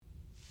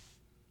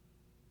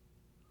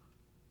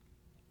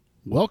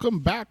Welcome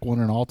back, one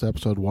and all, to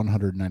episode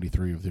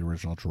 193 of the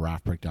original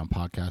Giraffe Breakdown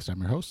podcast. I'm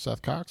your host,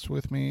 Seth Cox.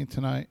 With me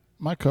tonight,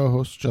 my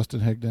co-host,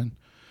 Justin Higdon.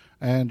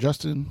 And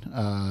Justin,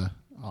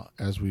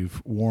 as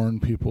we've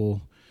warned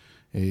people,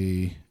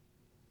 a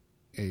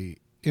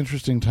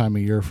interesting time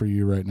of year for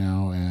you right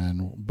now,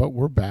 but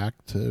we're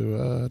back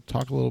to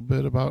talk a little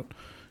bit about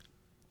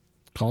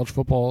college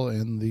football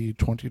and the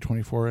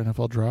 2024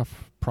 NFL draft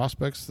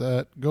prospects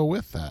that go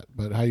with that.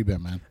 But how you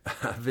been, man?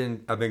 I've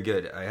been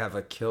good. I have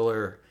a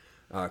killer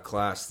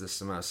class this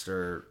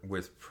semester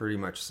with pretty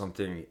much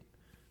something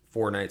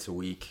 4 nights a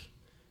week,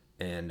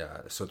 and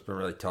so it's been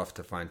really tough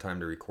to find time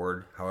to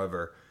record.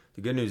 However,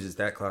 the good news is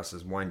that class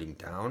is winding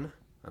down.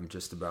 I'm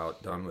just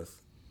about done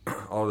with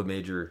all the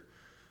major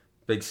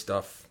big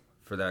stuff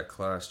for that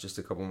class. Just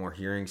a couple more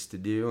hearings to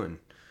do, and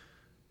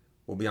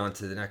we'll be on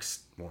to the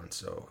next one.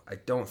 So I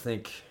don't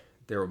think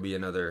there will be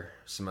another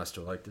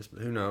semester like this,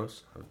 but who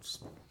knows? It's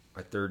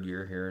my 3rd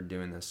year here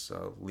doing this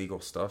legal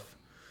stuff.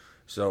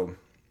 So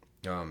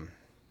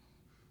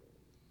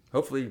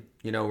hopefully,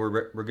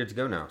 we're good to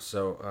go now.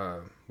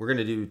 So we're going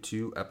to do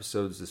 2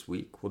 episodes this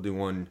week. We'll do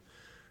one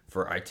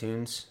for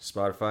iTunes,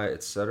 Spotify,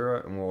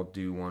 etc., and we'll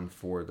do one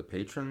for the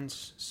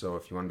patrons. So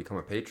if you want to become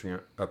a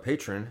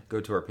patron, go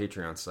to our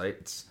Patreon site.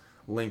 It's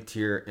linked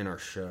here in our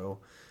show,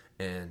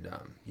 and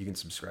you can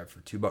subscribe for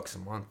 $2 a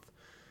month.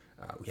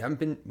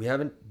 We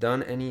haven't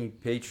done any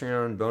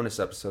Patreon bonus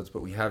episodes,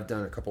 but we have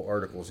done a couple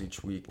articles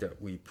each week that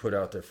we put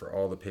out there for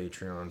all the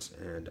Patreons,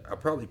 and I'll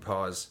probably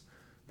pause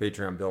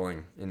Patreon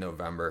billing in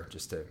November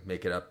just to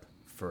make up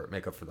for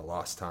the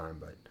lost time.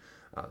 But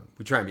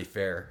we try and be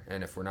fair,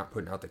 and if we're not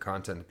putting out the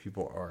content that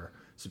people are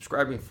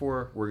subscribing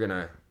for, we're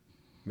gonna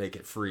make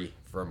it free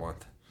for a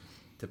month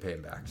to pay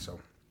them back. So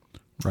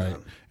right,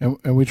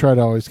 and we try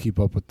to always keep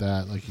up with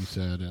that, like you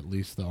said, at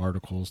least the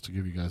articles, to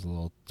give you guys a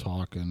little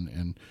talk,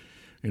 and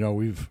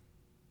we've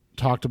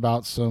talked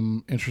about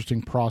some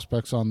interesting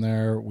prospects on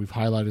there. We've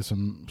highlighted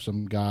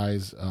some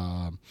guys,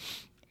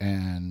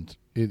 and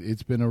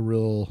it's been a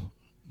real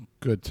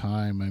good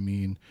time. I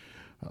mean,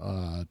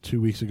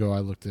 2 weeks ago I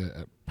looked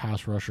at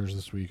pass rushers.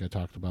 This week I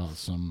talked about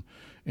some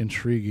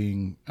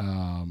intriguing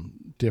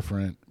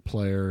different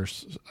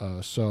players.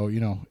 So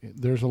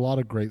there's a lot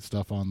of great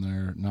stuff on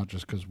there, not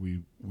just because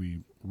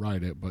we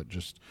write it, but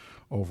just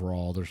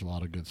overall there's a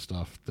lot of good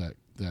stuff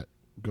that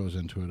goes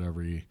into it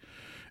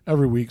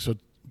every week. So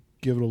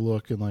give it a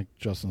look, and like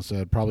Justin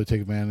said, probably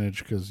take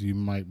advantage, because you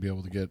might be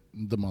able to get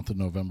the month of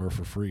November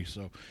for free.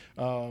 So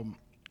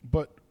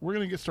but we're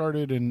going to get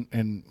started and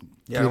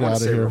get I want out to of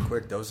say here. real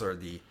quick, those are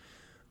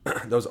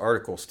those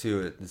articles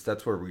too.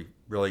 That's where we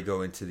really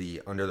go into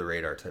the under the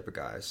radar type of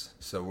guys.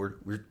 So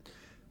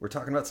we're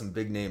talking about some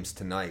big names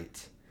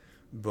tonight,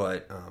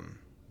 but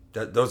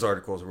those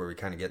articles are where we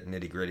kind of get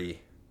nitty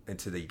gritty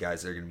into the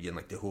guys that are going to be in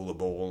like the Hula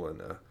Bowl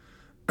and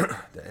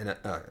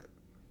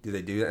do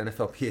they do the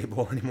NFLPA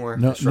Bowl anymore?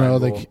 No,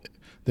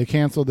 they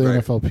canceled the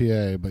Right.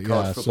 NFLPA, but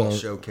College football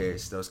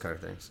showcase, those kind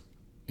of things.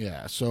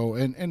 Yeah, so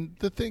and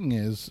the thing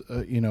is,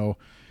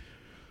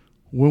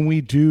 when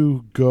we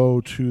do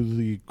go to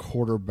the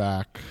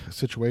quarterback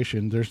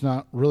situation, there's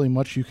not really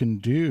much you can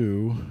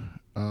do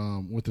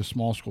with the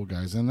small school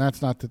guys, and that's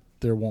not that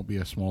there won't be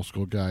a small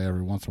school guy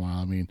every once in a while.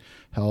 I mean,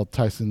 hell,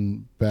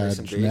 Tyson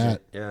Badgett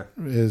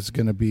is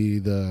going to be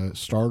the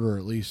starter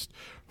at least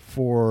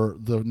for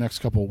the next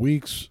couple of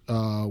weeks,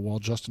 while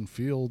Justin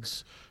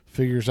Fields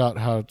figures out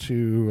how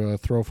to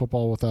throw a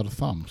football without a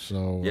thumb.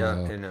 So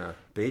and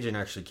Bajan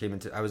actually came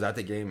into. I was at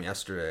the game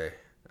yesterday,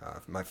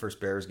 my first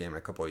Bears game in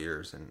a couple of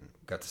years, and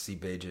got to see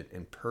Bajan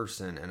in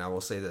person. And I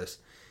will say this: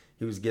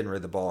 he was getting rid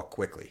of the ball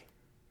quickly.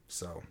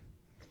 So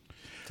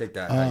take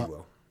that how you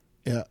will.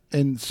 Yeah,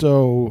 and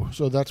so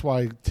that's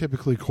why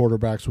typically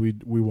quarterbacks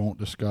we won't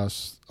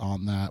discuss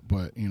on that,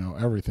 but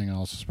everything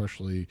else,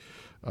 especially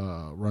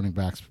running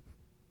backs,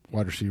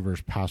 wide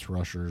receivers, pass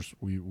rushers,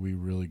 we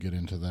really get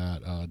into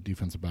that,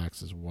 defensive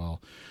backs as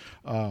well.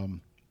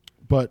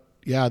 But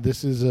yeah,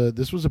 this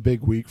was a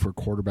big week for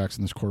quarterbacks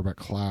in this quarterback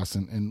class,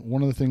 and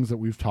one of the things that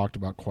we've talked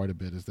about quite a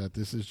bit is that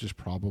this is just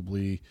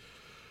probably,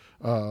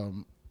 a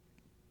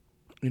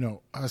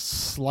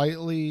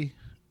slightly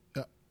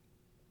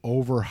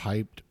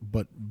overhyped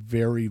but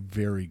very,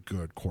 very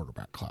good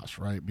quarterback class,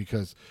 right?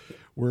 Because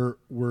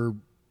we're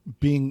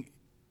being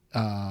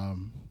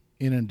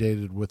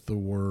inundated with the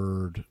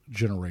word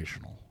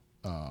generational.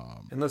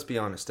 And let's be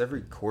honest,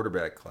 every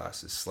quarterback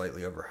class is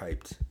slightly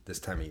overhyped this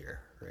time of year,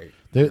 right?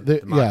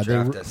 The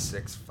draft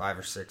has 5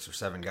 or 6 or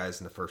 7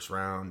 guys in the first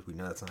round. We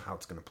know that's not how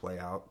it's going to play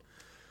out.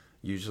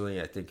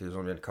 Usually, I think there's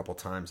only been a couple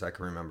times I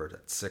can remember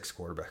that 6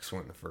 quarterbacks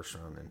went in the first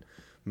round, and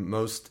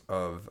most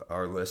of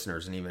our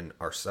listeners and even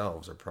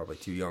ourselves are probably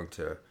too young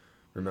to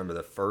remember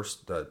the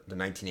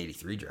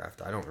 1983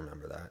 draft. I don't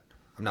remember that.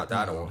 I'm not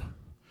that old.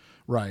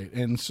 Right.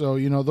 And so,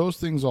 those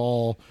things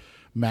all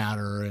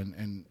matter,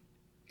 and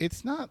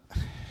it's not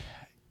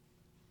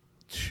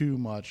too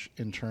much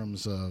in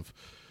terms of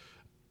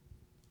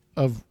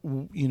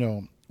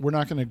we're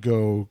not going to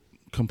go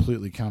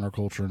completely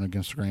counterculture and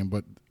against the grain,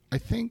 but I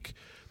think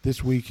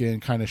this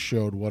weekend kind of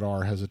showed what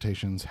our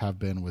hesitations have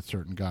been with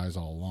certain guys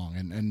all along.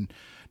 And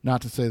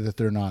not to say that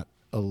they're not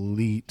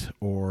elite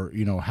or,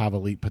 have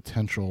elite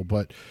potential,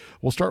 but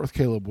we'll start with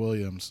Caleb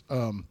Williams.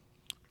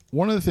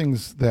 One of the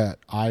things that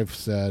I've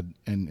said,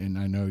 and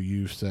I know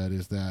you've said,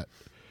 is that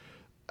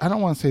I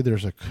don't want to say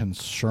there's a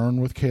concern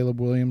with Caleb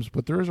Williams,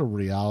 but there is a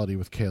reality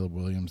with Caleb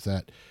Williams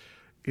that,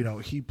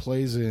 he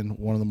plays in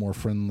one of the more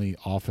friendly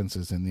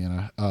offenses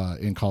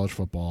in college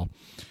football.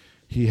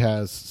 He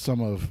has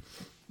some of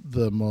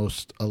the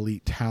most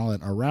elite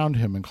talent around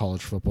him in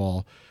college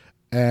football,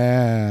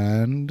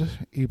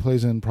 and he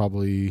plays in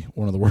probably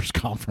one of the worst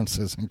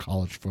conferences in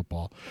college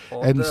football.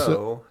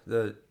 Although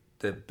the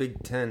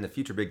Big Ten, the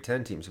future Big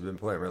Ten teams have been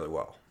playing really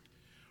well.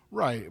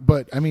 Right,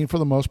 but I mean, for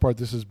the most part,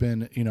 this has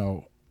been,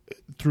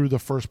 through the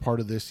first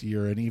part of this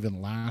year and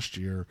even last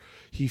year,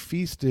 he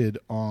feasted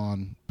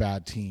on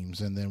bad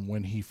teams. And then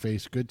when he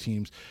faced good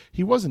teams,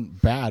 he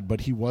wasn't bad,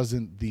 but he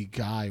wasn't the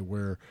guy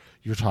where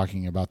you're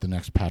talking about the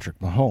next Patrick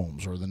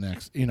Mahomes or the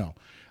next,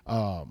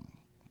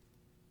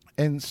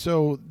 and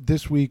so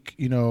this week,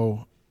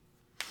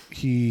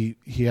 he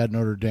had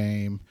Notre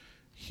Dame.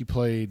 He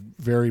played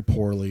very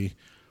poorly.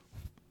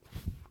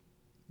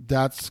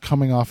 That's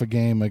coming off a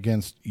game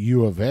against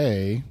U of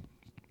A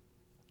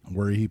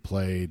where he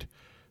played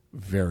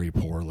very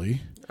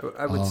poorly.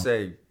 I would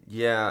say,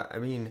 yeah. I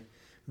mean,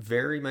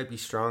 very might be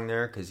strong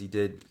there because he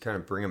did kind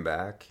of bring him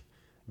back,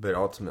 but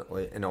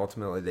ultimately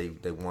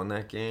they won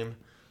that game.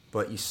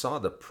 But you saw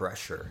the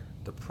pressure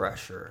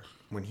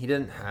when he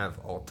didn't have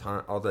all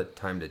the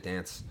time to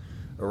dance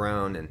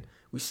around, and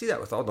we see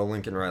that with all the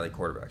Lincoln Riley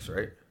quarterbacks,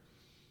 right?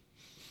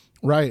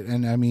 Right,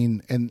 and I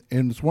mean, and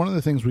it's one of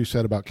the things we've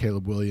said about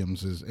Caleb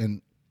Williams is,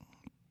 and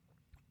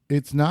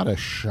it's not a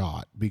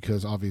shot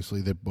because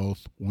obviously they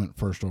both went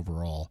first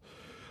overall,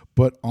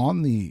 but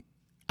on the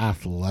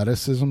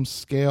athleticism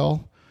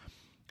scale,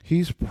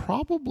 he's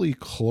probably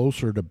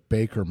closer to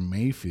Baker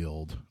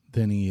Mayfield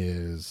than he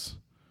is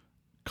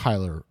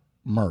Kyler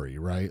Murray,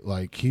 right?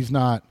 Like he's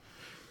not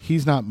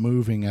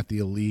moving at the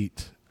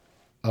elite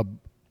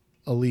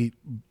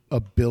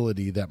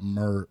ability that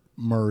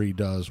Murray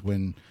does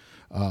when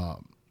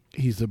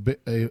he's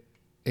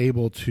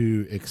able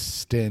to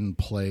extend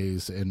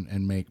plays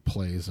and make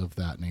plays of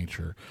that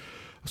nature.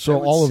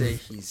 So I would say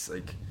he's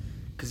like,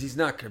 because he's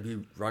not going to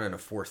be running a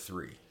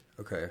 4.3,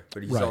 okay,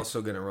 but he's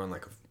also going to run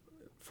like a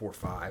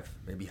 4.5,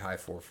 maybe high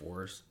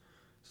 4.4s.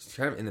 He's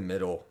kind of in the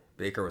middle.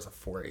 Baker was a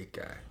 4.8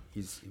 guy.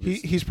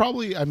 He's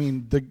probably, I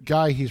mean, the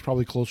guy he's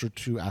probably closer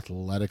to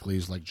athletically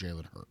is like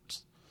Jalen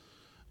Hurts.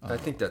 I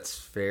think that's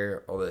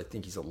fair, although I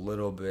think he's a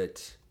little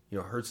bit,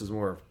 Hurts is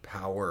more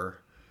power.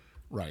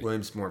 Right.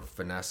 Williams more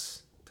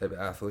finesse type of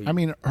athlete. I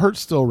mean, Hurts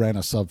still ran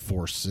a sub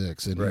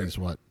 4.6, and he's,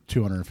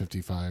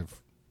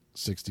 255,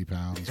 60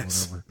 pounds,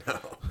 whatever. No.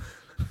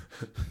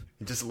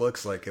 He just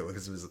looks like it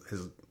because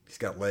he's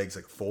got legs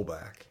like a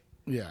fullback.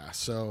 Yeah,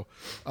 so,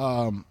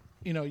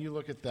 you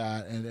look at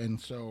that, and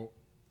so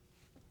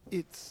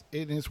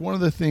it's one of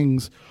the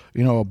things,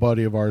 a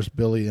buddy of ours,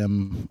 Billy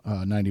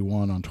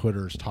M91 on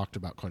Twitter, has talked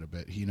about quite a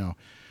bit.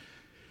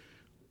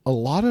 A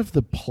lot of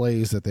the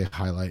plays that they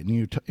highlight, and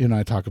you and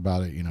I talk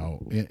about it,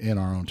 in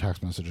our own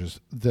text messages,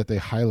 that they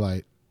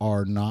highlight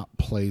are not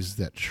plays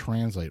that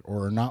translate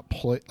or are not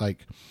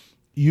like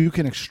you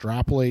can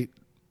extrapolate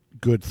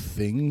good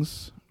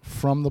things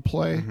from the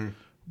play,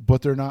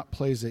 but they're not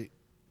plays that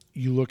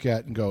you look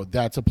at and go,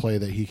 that's a play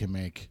that he can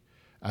make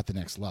at the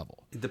next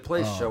level. The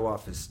plays show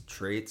off his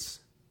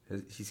traits.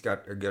 He's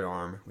got a good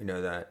arm. We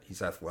know that.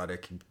 He's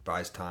athletic. He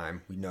buys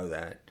time. We know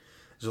that.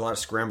 There's a lot of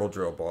scramble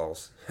drill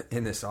balls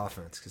in this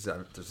offense because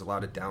there's a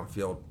lot of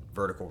downfield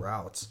vertical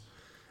routes.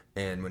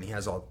 And when he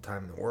has all the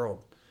time in the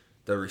world,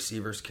 the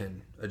receivers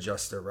can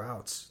adjust their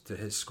routes to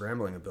his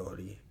scrambling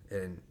ability.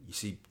 And you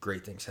see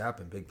great things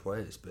happen, big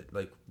plays. But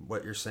like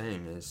what you're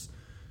saying is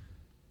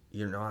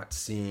you're not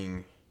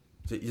seeing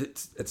 –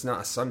 it's not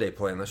a Sunday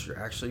play unless you're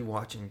actually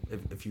watching.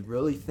 If you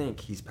really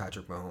think he's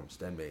Patrick Mahomes,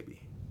 then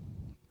maybe.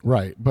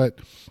 Right. But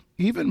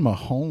even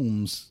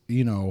Mahomes,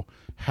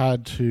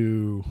 had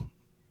to –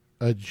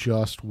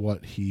 adjust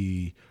what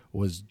he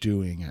was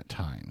doing at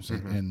times,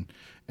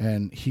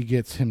 and he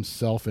gets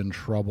himself in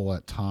trouble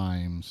at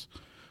times,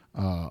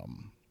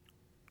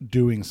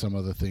 doing some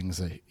of the things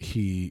that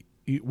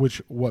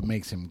what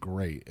makes him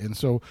great. And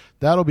so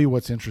that'll be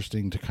what's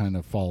interesting to kind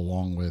of follow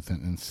along with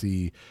and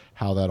see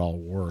how that all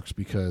works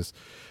because,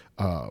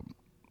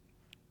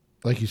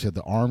 like you said,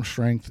 the arm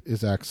strength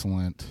is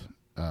excellent.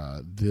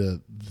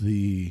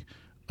 The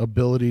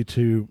ability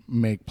to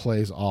make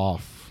plays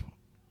off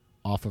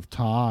of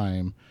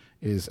time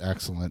is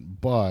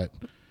excellent, but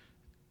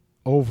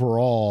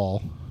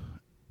overall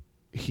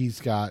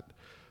he's got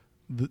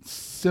the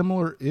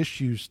similar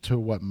issues to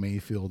what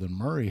Mayfield and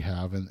Murray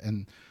have,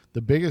 and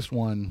the biggest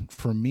one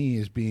for me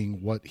is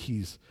being what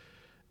he's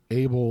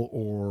able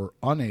or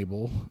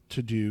unable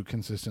to do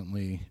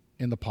consistently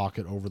in the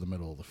pocket over the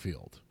middle of the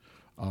field.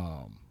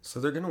 So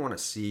they're going to want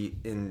to see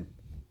in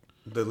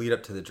the lead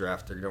up to the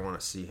draft, they're going to want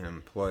to see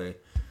him play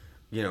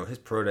his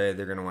pro day,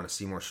 they're going to want to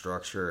see more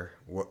structure,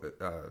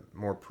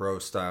 more pro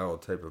style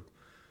type of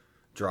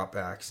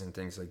dropbacks and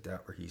things like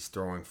that, where he's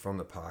throwing from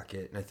the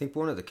pocket. And I think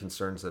one of the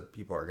concerns that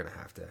people are going to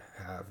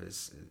have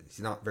is he's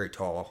not very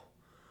tall,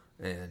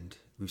 and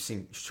we've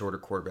seen shorter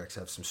quarterbacks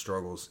have some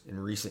struggles in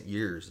recent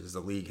years as the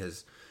league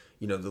has,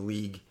 the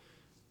league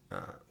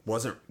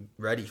wasn't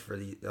ready for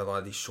a lot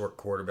of these short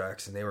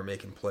quarterbacks, and they were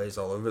making plays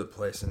all over the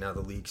place. And now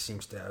the league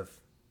seems to have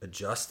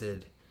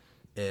adjusted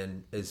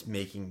and is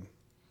making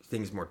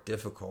things more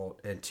difficult.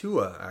 And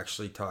Tua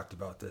actually talked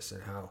about this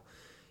and how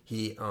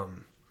he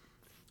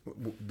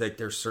like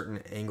there's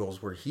certain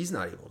angles where he's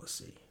not able to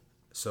see.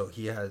 So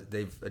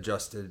they've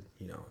adjusted,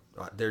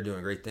 they're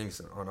doing great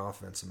things on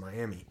offense in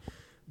Miami.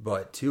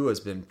 But Tua's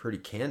been pretty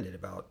candid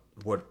about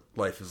what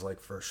life is like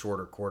for a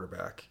shorter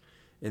quarterback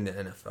in the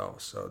NFL.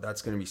 So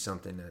that's going to be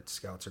something that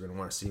scouts are going to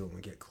want to see when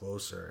we get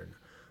closer.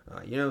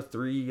 And,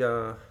 3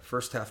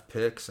 first half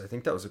picks, I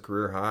think that was a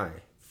career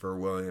high for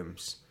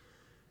Williams.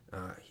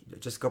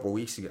 Just a couple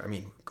weeks ago,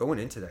 going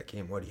into that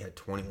game, he had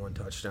 21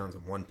 touchdowns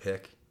and 1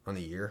 pick on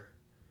the year.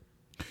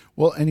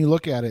 Well, and you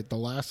look at it,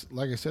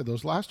 like I said,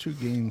 those last 2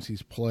 games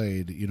he's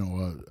played,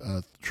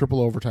 a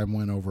triple overtime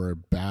win over a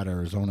bad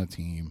Arizona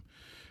team,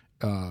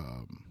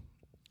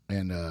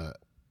 and a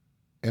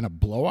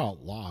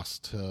blowout loss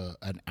to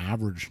an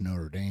average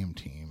Notre Dame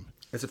team.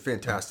 It's a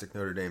fantastic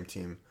Notre Dame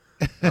team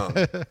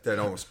that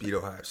almost beat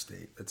Ohio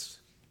State.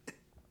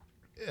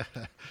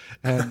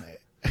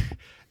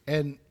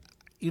 And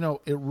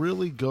it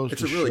really goes.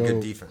 It's a really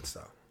good defense,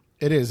 though.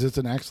 It is. It's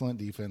an excellent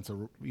defense.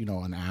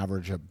 An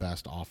average at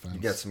best offense.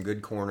 You got some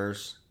good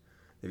corners.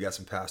 They've got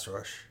some pass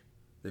rush.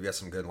 They've got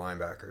some good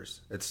linebackers.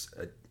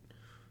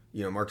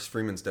 Marcus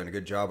Freeman's done a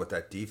good job with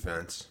that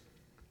defense,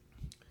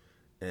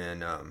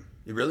 and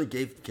it really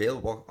gave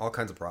Caleb all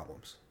kinds of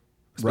problems,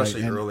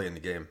 especially early in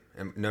the game.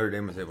 And Notre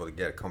Dame was able to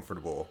get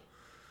comfortable,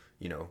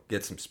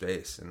 get some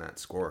space in that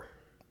score.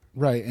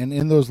 Right, and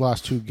in those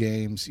last 2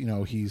 games,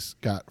 he's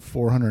got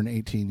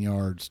 418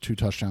 yards, 2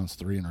 touchdowns,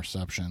 3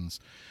 interceptions.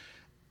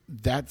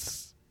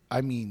 That's,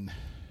 he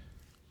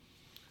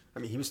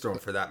was throwing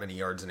for that many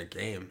yards in a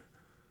game,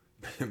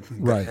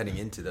 right, heading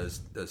into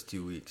those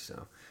 2 weeks.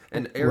 So,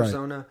 and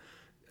Arizona,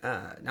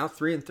 now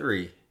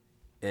 3-3,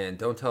 and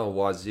don't tell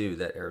Wazoo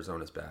that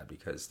Arizona's bad,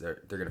 because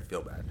they're going to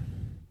feel bad.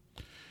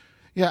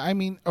 Yeah,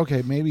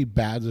 okay, maybe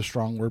bad's a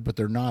strong word, but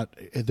they're not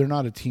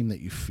a team that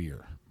you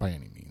fear by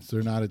any means.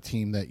 They're not a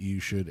team that you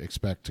should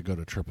expect to go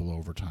to triple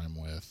overtime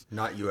with.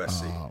 Not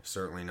USC.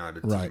 Certainly not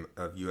a right. team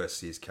of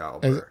USC's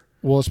caliber.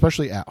 Well,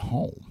 especially at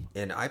home.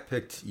 And I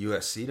picked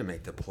USC to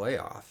make the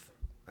playoff.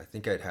 I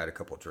think I'd had a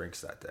couple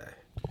drinks that day.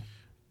 I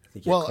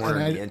think you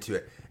cornered me into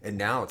it. And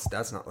now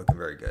that's not looking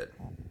very good.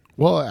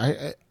 Well,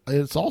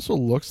 it also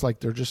looks like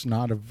they're just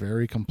not a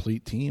very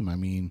complete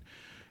team.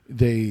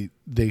 They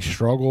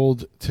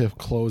struggled to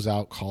close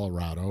out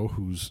Colorado,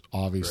 who's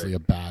obviously a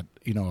bad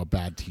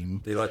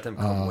team. They let them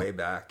come way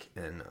back,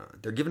 and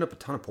they're giving up a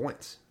ton of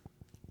points.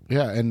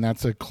 Yeah, and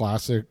that's a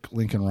classic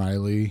Lincoln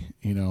Riley,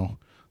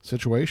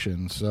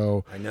 situation.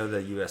 So I know the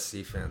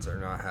USC fans are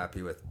not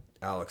happy with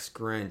Alex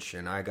Grinch,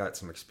 and I got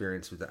some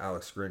experience with the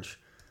Alex Grinch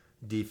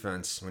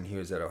defense when he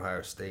was at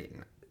Ohio State,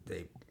 and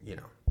they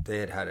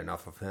had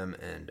enough of him,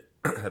 and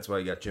that's why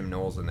you got Jim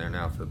Knowles in there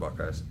now for the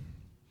Buckeyes.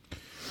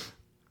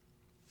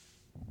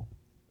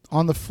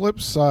 On the flip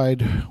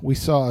side, we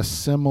saw a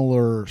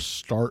similar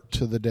start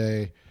to the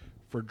day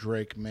for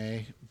Drake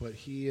Maye, but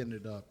he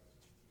ended up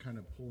kind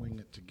of pulling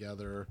it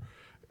together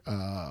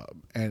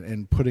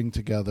and putting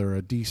together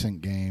a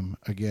decent game.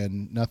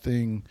 Again,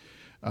 nothing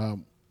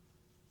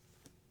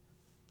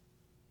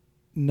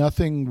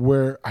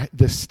where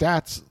the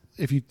stats,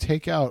 if you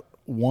take out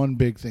one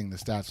big thing, the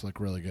stats look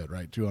really good,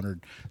 right?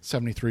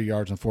 273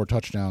 yards and 4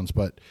 touchdowns,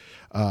 but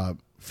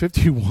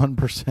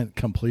 51%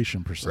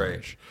 completion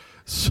percentage. Right.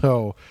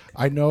 So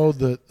I know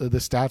the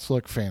stats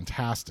look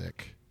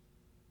fantastic,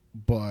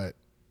 but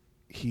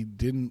he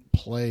didn't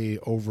play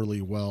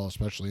overly well,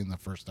 especially in the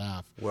first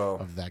half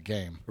of that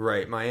game.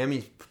 Right.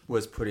 Miami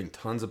was putting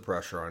tons of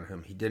pressure on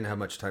him. He didn't have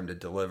much time to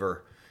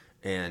deliver.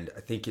 And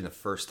I think in the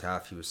first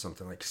half, he was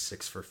something like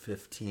 6 for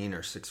 15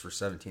 or 6 for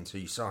 17. So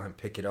you saw him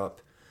pick it up,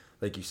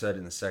 like you said,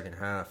 in the second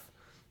half.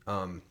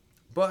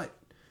 But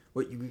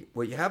what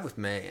you have with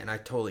Maye, and I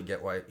totally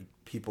get why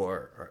people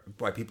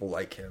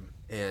like him.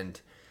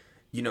 And,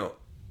 you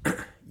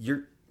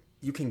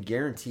can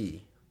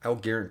guarantee, I'll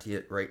guarantee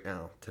it right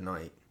now,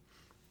 tonight,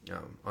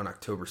 on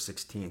October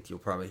 16th. You'll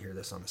probably hear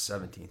this on the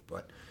 17th,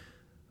 but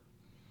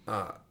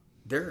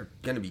there are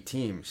going to be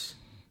teams.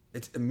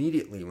 It's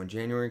immediately when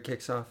January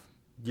kicks off,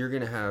 you're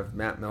going to have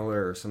Matt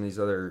Miller or some of these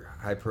other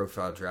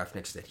high-profile draft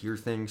nicks that hear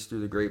things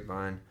through the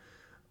grapevine.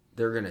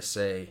 They're going to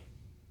say,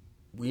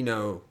 we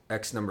know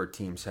X number of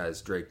teams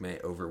has Drake Maye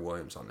over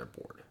Williams on their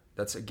board.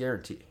 That's a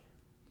guarantee.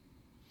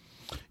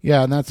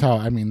 Yeah, and that's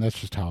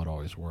just how it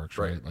always works,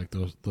 right? Like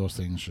those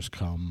things just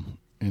come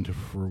into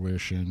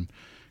fruition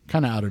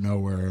kind of out of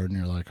nowhere, and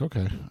you're like,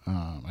 okay,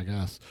 I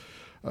guess.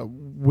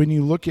 When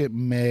you look at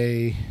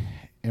Maye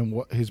and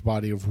what his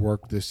body of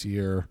work this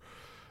year,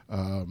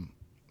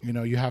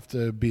 you have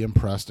to be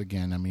impressed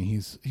again. I mean,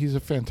 he's a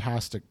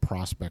fantastic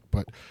prospect,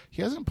 but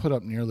he hasn't put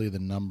up nearly the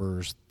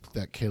numbers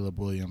that Caleb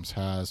Williams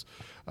has.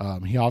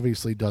 He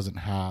obviously doesn't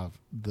have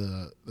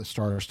the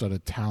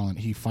star-studded talent.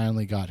 He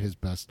finally got his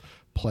best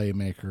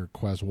playmaker,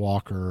 Quez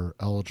Walker,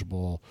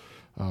 eligible.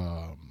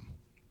 And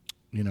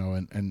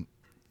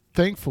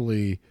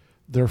thankfully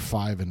they're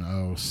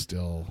 5-0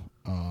 still,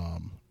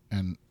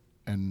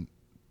 and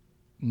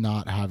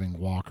not having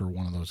Walker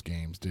one of those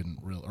games didn't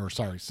really,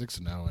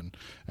 6-0 and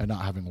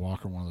not having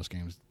Walker one of those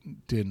games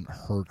didn't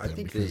hurt them.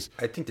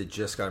 I think they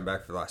just got him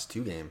back for the last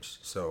 2 games.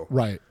 So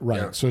right.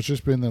 Yeah. So it's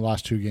just been the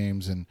last 2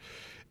 games, and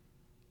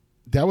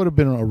that would have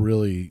been a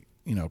really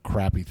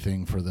crappy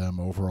thing for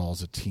them overall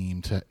as a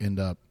team to end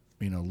up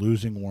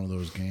losing one of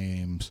those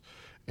games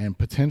and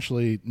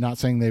potentially, not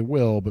saying they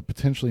will, but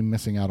potentially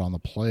missing out on the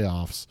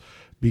playoffs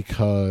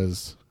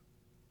because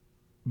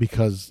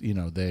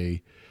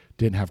they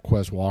didn't have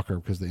Quez Walker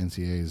because the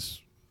NCAA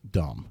is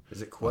dumb.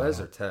 Is it Quez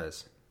or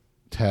Tez?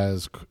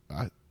 Tez,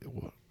 it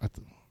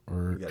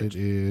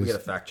is. We got to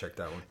fact check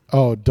that one.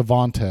 Oh,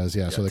 Devontaez,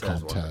 yeah. So they call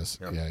him Walker. Tez.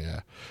 Yep.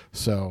 Yeah.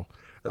 So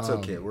that's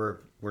okay. We're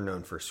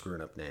known for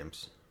screwing up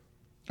names.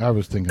 I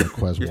was thinking of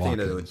Quez You're Watkins.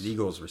 thinking of the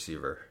Eagles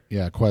receiver.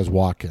 Yeah, Quez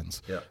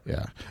Watkins.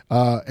 Yeah.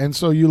 And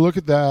so you look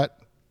at that.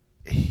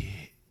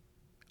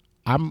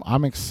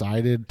 I'm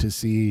excited to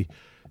see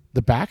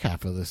the back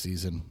half of the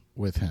season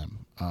with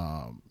him.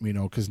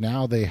 Because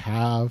now they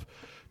have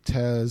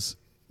Tez.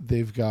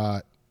 They've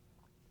got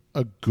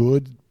a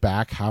good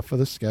back half of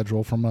the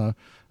schedule from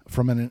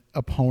an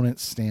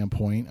opponent's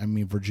standpoint. I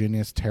mean,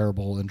 Virginia's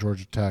terrible and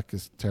Georgia Tech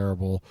is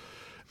terrible,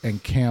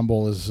 and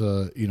Campbell is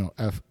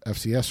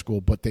FCS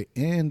school, but they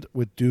end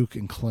with Duke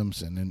and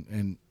Clemson,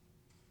 and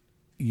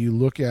you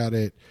look at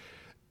it,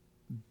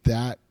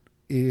 that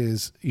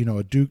is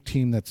a Duke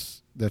team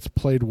that's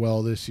played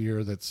well this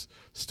year, that's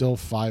still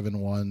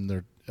 5-1.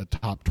 They're a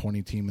top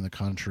 20 team in the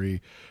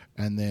country,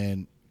 and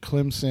then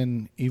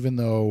Clemson, even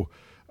though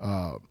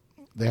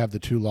they have the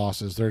 2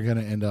 losses, they're going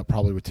to end up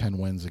probably with 10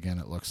 wins again,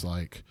 it looks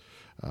like,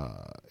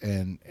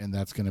 and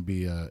that's going to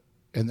be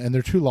and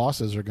their 2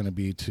 losses are going to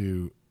be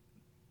to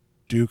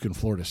Duke and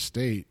Florida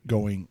State,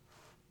 going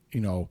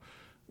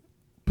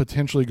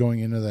potentially going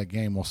into that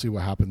game. We'll see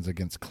what happens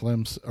against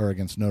Clemson or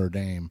against Notre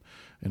Dame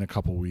in a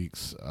couple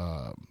weeks.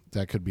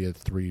 That could be a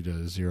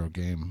 3-0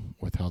 game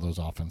with how those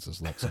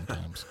offenses look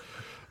sometimes.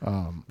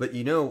 But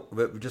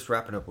just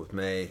wrapping up with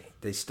Maye,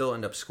 they still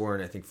end up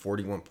scoring, I think,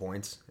 41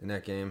 points in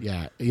that game.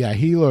 Yeah.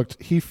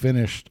 He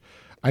finished.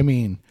 I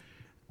mean,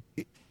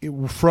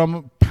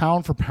 from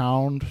pound for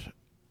pound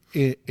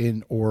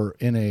in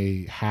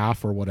a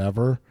half or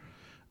whatever.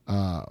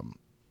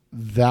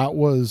 That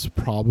was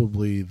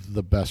probably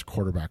the best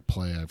quarterback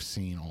play I've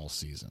seen all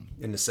season.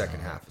 In the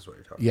second half is what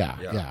you're talking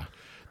about. Yeah.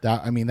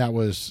 That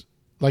was,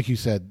 like you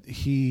said,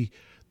 the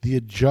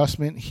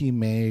adjustment he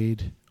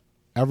made,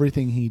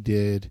 everything he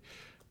did.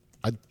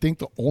 I think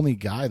the only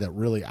guy that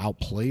really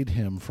outplayed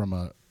him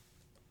from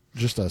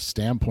just a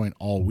standpoint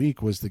all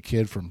week was the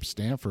kid from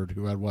Stanford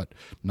who had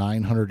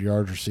 900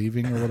 yards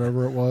receiving or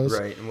whatever it was.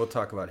 Right, and we'll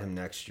talk about him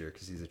next year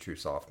because he's a true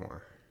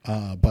sophomore.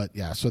 But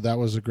yeah, so that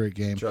was a great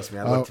game. Trust me,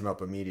 I looked him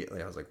up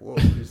immediately. I was like, "Whoa,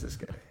 who's this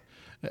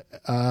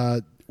guy?"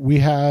 We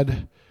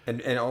had,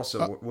 and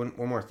also one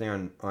more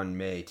thing on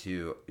Maye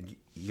too.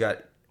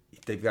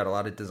 They've got a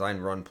lot of design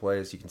run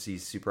plays. You can see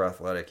he's super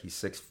athletic. He's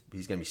going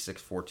to be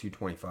 6'4",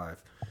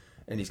 225,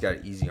 and he's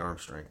got easy arm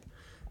strength.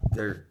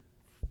 There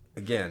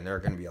are going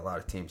to be a lot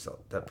of teams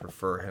that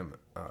prefer him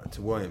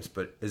to Williams,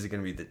 but is it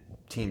going to be the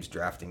teams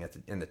drafting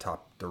in the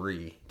top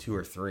 2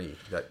 or 3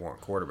 that want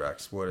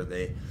quarterbacks? What are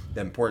they?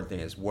 The important thing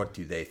is, what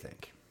do they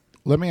think?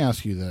 Let me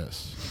ask you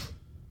this: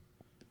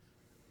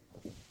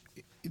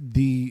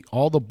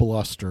 all the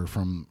bluster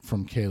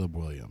from Caleb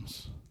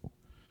Williams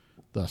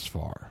thus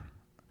far,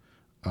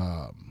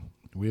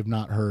 we have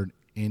not heard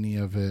any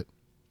of it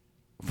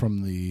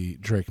from the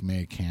Drake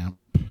Maye camp.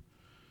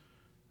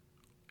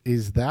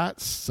 Is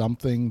that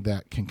something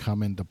that can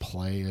come into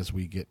play as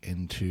we get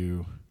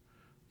into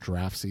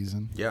draft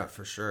season? Yeah,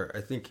 for sure.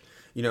 I think,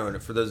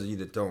 and for those of you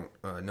that don't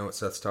know what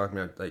Seth's talking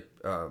about,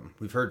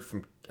 we've heard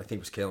from, I think it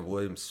was Caleb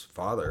Williams'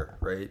 father,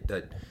 right,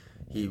 that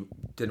he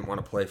didn't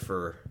want to play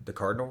for the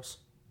Cardinals.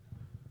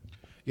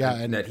 Yeah.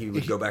 And that he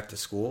would go back to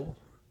school.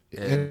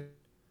 And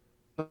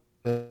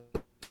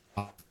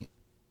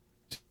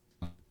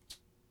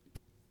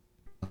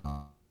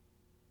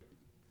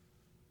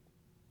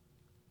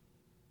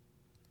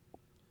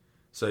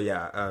so,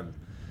 yeah,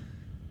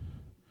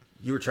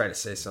 you were trying to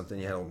say something.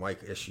 You had a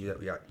mic issue that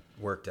we got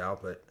worked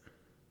out, but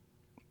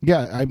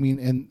yeah, I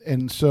mean,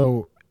 and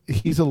so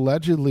he's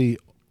allegedly,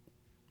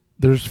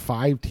 there's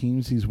 5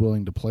 teams he's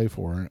willing to play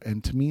for,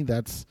 and to me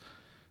that's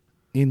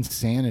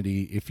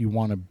insanity if you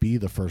want to be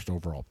the first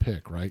overall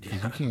pick, right?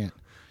 Because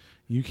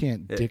you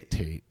can't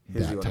dictate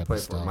that type of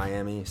stuff.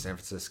 Miami, San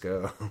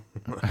Francisco.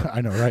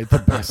 I know, right? The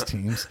best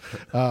teams.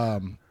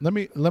 Let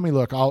me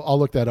look. I'll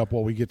look that up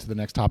while we get to the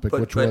next topic,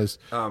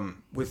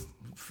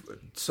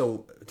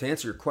 So to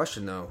answer your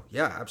question, though,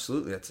 yeah,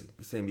 absolutely, that's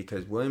the thing,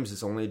 because Williams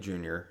is only a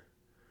junior,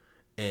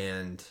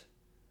 and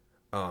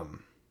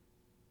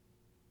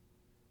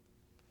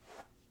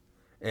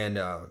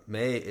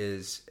Maye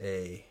is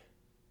a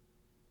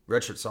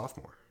redshirt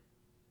sophomore.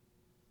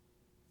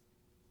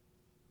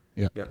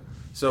 Yeah. Yeah.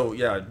 So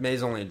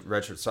May's only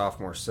redshirt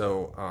sophomore.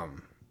 So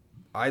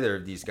either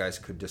of these guys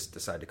could just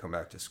decide to come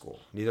back to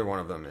school. Neither one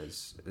of them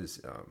is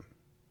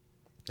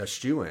a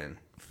shoe-in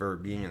for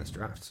being in this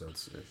draft. So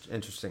it's an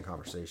interesting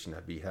conversation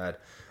that be had.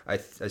 I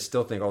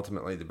still think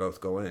ultimately they both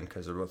go in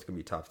because they're both going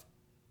to be top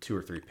 2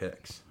 or 3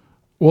 picks.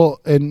 Well,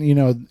 and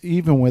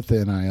even with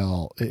the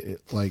NIL,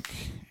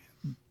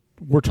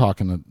 we're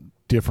talking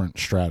different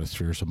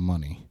stratospheres of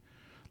money.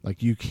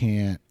 Like, you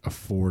can't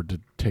afford to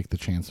take the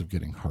chance of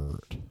getting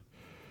hurt.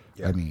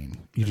 Yeah. I mean,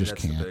 you just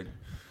can't.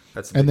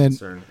 That's a big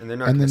concern. And they're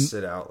not going to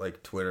sit out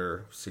like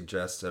Twitter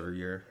suggests every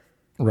year.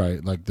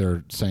 Right. Like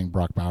they're saying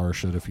Brock Bowers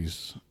should, if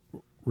he's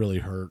really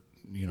hurt,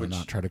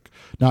 not try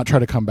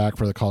to come back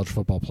for the college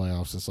football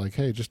playoffs. It's like,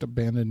 hey, just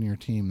abandon your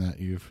team that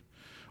you've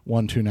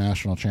won 2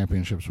 national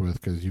championships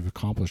with because you've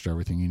accomplished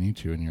everything you need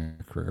to in your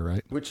career,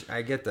 right? Which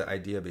I get the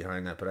idea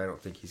behind that, but I don't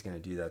think he's going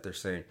to do that. They're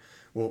saying,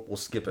 we'll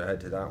skip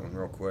ahead to that one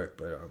real quick,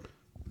 but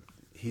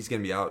he's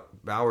going to be out.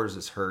 Bowers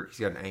is hurt. He's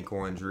got an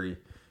ankle injury.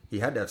 He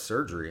had to have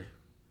surgery.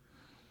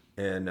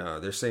 And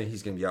they're saying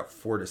he's going to be out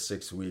 4 to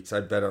 6 weeks.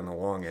 I'd bet on the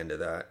long end of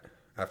that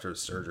after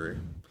his surgery.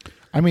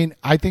 I mean,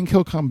 I think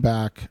he'll come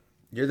back.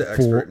 You're the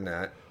expert in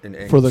that, in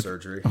ankle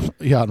surgery.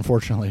 Yeah,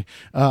 unfortunately.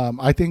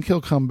 I think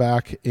he'll come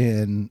back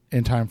in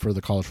time for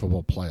the college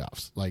football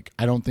playoffs. Like,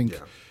 I don't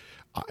think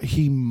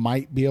he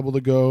might be able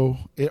to go.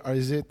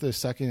 Is it the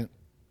second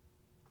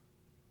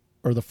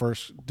or the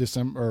first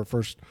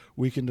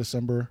week in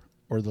December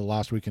or the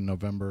last week in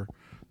November,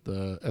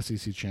 the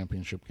SEC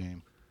championship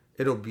game?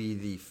 It'll be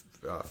the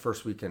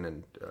first weekend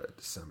in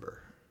December.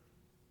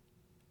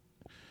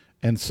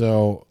 And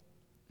so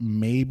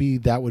maybe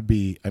that would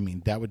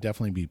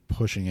definitely be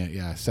pushing it.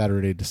 Yeah,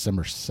 Saturday,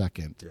 December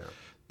 2nd. Yeah.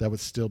 That would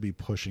still be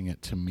pushing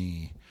it to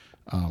me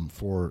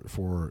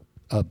for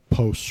a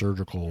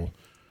post-surgical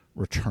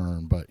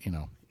return. But,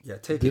 Yeah,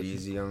 take it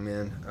easy, young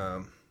man.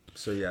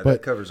 That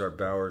covers our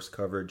Bowers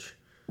coverage.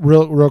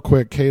 Real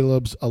quick,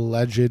 Caleb's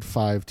alleged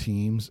 5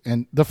 teams.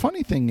 And the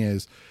funny thing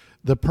is,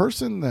 the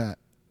person that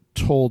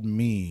told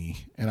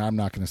me, and I'm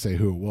not going to say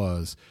who it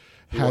was,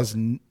 has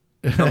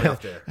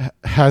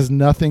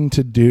nothing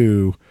to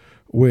do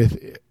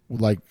with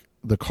like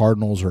the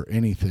Cardinals or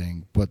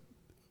anything, but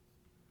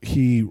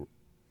he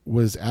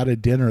was at a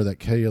dinner that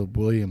Caleb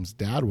Williams'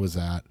 dad was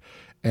at,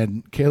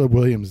 and Caleb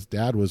Williams'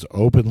 dad was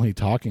openly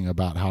talking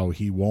about how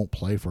he won't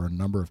play for a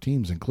number of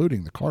teams,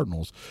 including the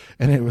Cardinals.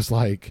 And it was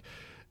like,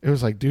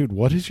 dude,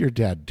 what is your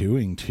dad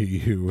doing to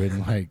you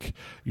and like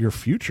your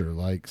future?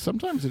 Like,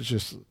 sometimes it's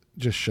just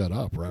shut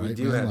up, right? We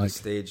do have the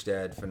stage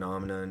dad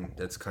phenomenon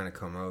that's kind of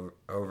come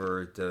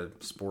over the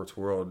sports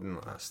world in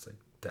the last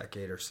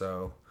decade or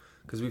so,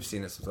 because we've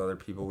seen this with other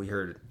people. We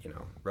heard,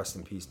 rest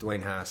in peace,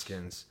 Dwayne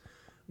Haskins.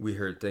 We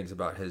heard things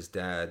about his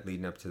dad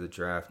leading up to the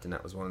draft, and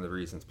that was one of the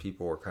reasons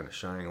people were kind of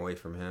shying away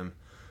from him.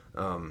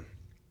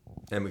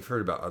 And we've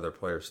heard about other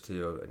players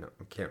too.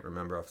 I can't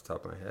remember off the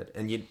top of my head.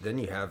 And then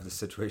you have the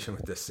situation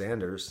with the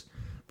Sanders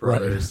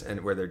brothers, right,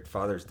 and where their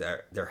father's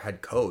their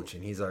head coach,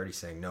 and he's already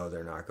saying no,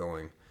 they're not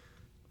going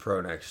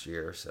pro next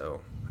year.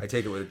 So I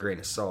take it with a grain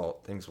of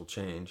salt. Things will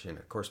change, and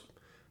of course,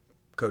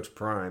 Coach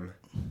Prime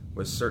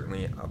was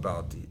certainly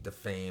about the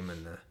fame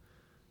and the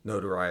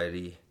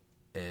notoriety,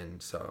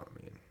 and so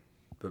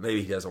but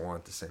maybe he doesn't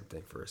want the same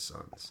thing for his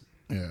sons.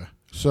 Yeah.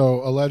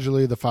 So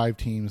allegedly, the 5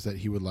 teams that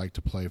he would like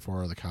to play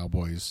for are the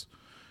Cowboys,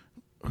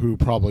 who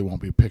probably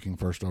won't be picking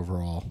first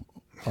overall,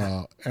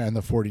 and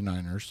the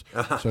 49ers.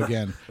 So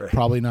again, right,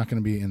 probably not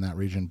going to be in that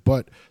region.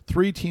 But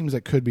 3 teams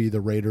that could be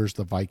the Raiders,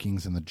 the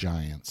Vikings, and the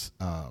Giants.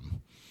 I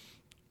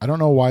don't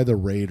know why the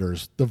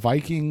Raiders. The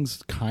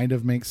Vikings kind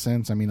of makes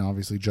sense. I mean,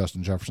 obviously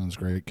Justin Jefferson's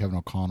great. Kevin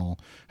O'Connell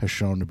has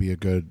shown to be a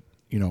good,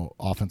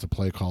 offensive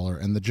play caller.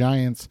 And the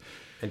Giants.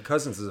 And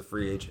Cousins is a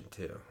free agent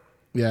too.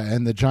 Yeah,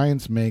 and the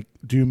Giants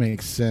do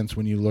make sense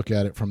when you look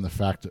at it from the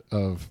fact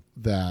of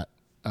that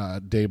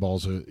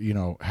Daboll's,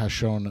 has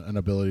shown an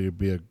ability to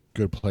be a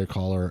good play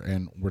caller,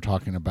 and we're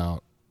talking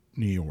about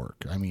New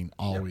York. I mean,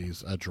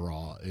 always a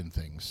draw in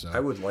things. So I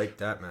would like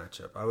that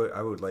matchup.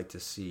 I would like to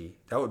see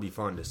that. Would be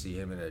fun to see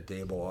him in a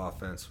Daboll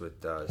offense with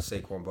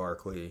Saquon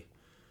Barkley.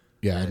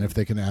 Yeah, and if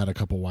they can add a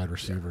couple wide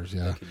receivers,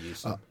 they could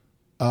use them.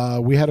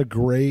 We had a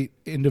great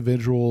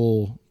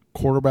individual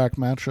quarterback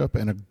matchup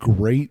and a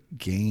great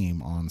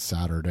game on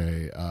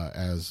Saturday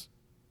as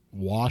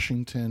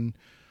Washington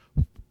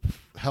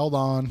held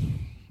on,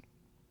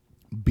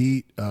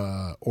 beat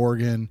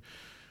Oregon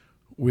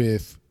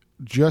with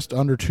just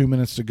under 2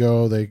 minutes to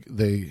go.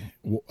 They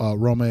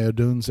Rome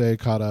Odunze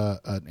caught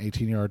an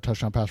 18-yard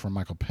touchdown pass from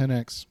Michael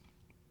Penix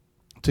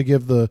to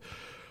give the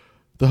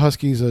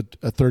Huskies a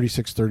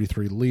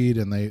 36-33 lead,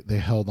 and they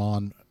held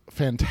on.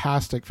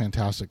 Fantastic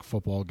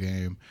football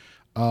game.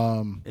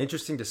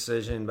 Interesting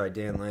decision by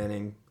Dan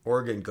Lanning.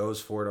 Oregon goes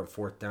for it on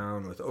 4th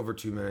down with over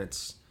 2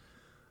 minutes,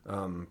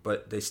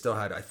 but they still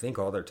had, I think,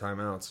 all their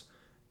timeouts.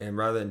 and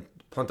rather than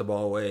punt the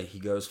ball away, he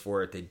goes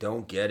for it. They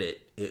don't get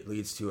it. It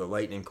leads to a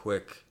lightning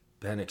quick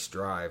Penix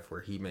drive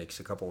where he makes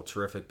a couple of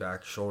terrific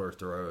back shoulder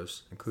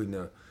throws,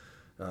 including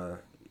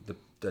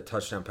the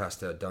touchdown pass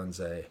to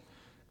Dunze.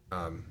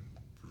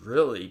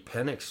 Really,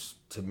 Penix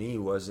to me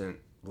wasn't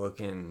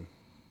looking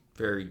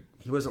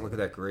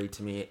that great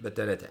to me. But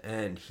then at the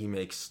end, he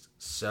makes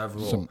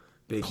several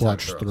big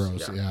clutch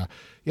throws.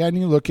 Yeah, and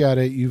you look at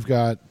it, you've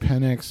got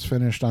Penix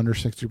finished under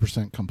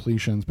 60%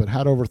 completions, but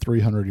had over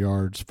 300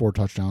 yards, 4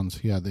 touchdowns.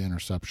 He had the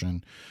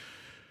interception.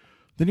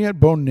 Then you had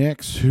Bo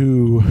Nix,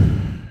 who,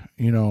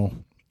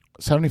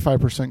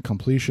 75%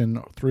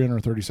 completion,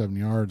 337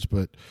 yards,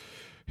 but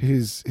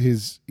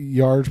his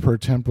yards per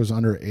attempt was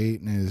under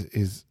 8, and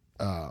his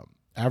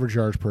average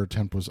yards per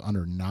attempt was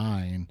under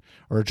 9,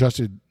 or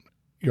adjusted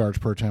yards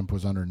per attempt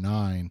was under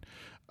 9,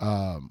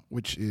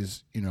 which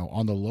is,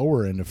 on the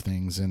lower end of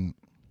things. And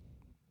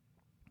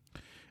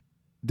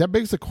that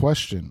begs the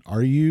question,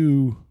 are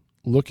you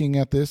looking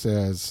at this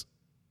as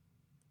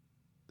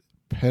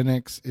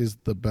Penix is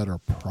the better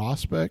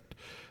prospect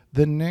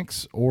than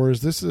Nix, or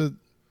is this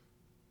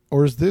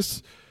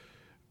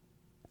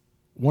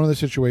one of the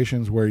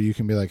situations where you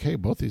can be like, hey,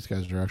 both these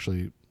guys are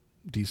actually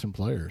decent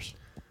players?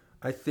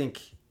 I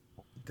think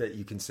that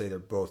you can say they're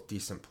both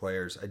decent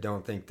players. I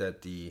don't think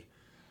that the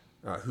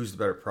who's the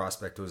better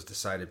prospect was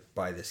decided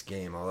by this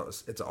game. Although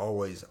it's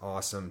always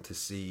awesome to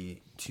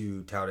see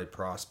two touted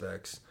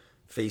prospects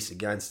face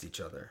against each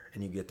other,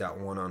 and you get that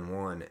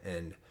one-on-one,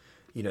 and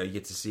you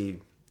get to see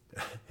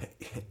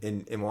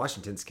in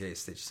Washington's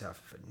case, they just have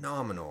a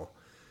phenomenal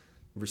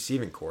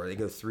receiving core. They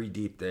go 3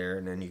 deep there,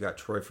 and then you got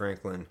Troy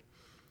Franklin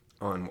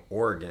on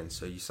Oregon,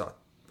 so you saw a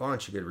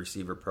bunch of good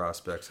receiver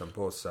prospects on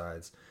both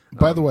sides.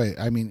 By the way,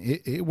 I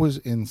mean, it was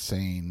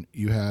insane.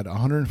 You had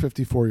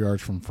 154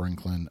 yards from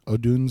Franklin.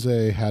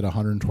 Odunze had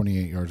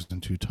 128 yards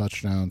and 2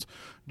 touchdowns.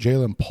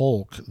 Jalen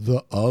Polk,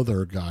 the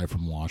other guy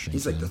from Washington.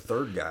 He's like the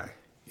third guy.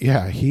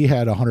 Yeah, he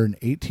had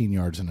 118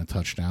 yards and a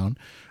touchdown.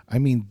 I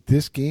mean,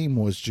 this game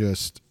was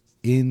just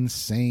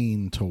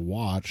insane to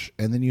watch.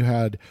 And then you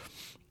had,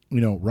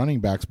 running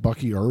backs,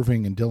 Bucky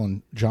Irving and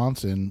Dylan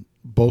Johnson,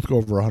 both go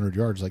over 100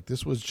 yards. Like,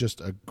 this was just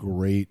a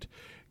great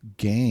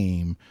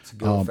game. It's a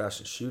good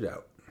old-fashioned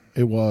shootout.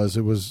 It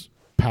was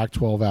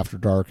Pac-12 after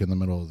dark in the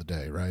middle of the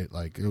day, right?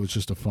 Like, it was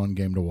just a fun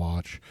game to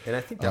watch. And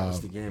I think that was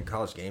the game.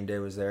 College Game Day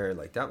was there.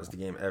 Like, that was the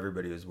game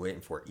everybody was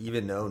waiting for,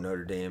 even though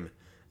Notre Dame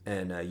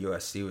and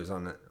USC was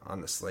on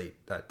the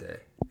slate that day.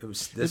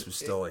 This was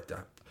still like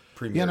the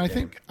premier. Yeah, and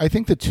game. I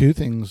think the two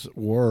things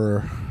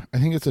were, I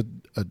think it's a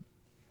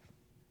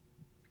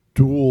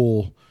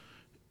dual,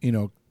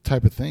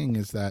 type of thing.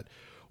 Is that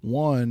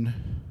one?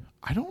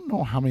 I don't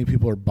know how many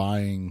people are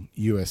buying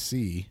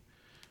USC.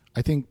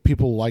 I think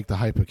people like the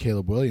hype of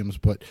Caleb Williams,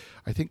 but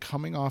I think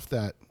coming off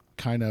that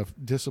kind of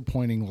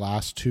disappointing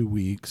last 2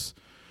 weeks,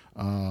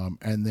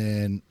 and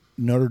then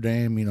Notre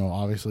Dame,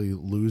 obviously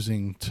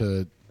losing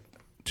to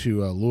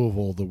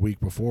Louisville the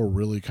week before,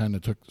 really kind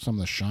of took some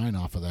of the shine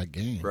off of that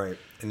game. Right,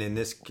 and in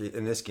this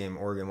game,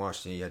 Oregon,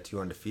 Washington, you had 2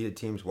 undefeated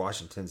teams.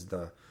 Washington's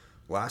the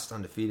last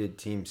undefeated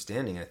team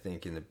standing, I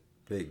think, in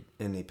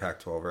the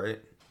Pac-12, right?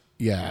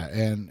 Yeah,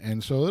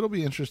 and so it'll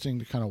be interesting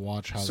to kind of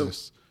watch how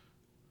this.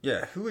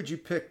 Yeah, who would you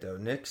pick though,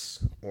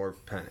 Nix or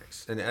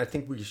Penix? And I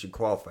think we should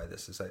qualify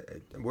this as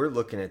we're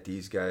looking at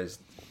these guys.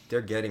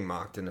 They're getting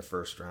mocked in the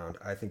first round.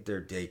 I think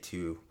they're day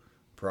 2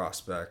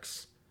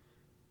 prospects.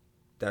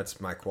 That's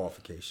my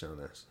qualification on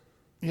this.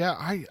 Yeah,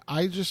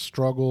 I just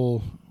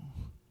struggle.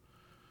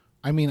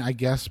 I mean, I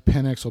guess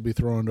Penix will be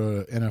thrown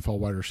to NFL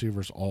wide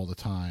receivers all the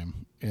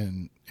time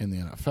in the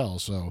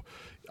NFL, so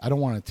I don't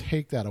want to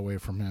take that away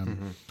from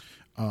him.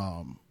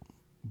 Mm-hmm.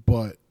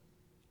 But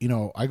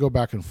I go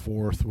back and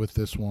forth with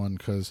this one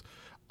because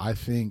I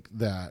think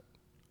that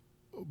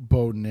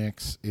Bo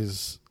Nix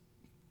is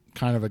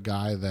kind of a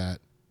guy that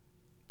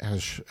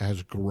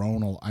has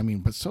grown.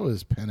 But so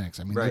is Penix.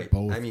 I mean, right. They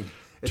both. I mean,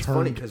 it's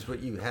funny because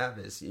what you have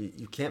is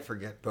you can't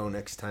forget Bo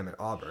Nix time at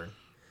Auburn,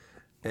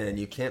 and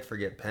you can't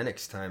forget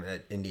Penix time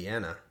at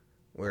Indiana,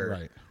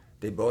 where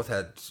they both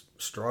had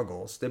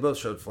struggles. They both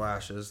showed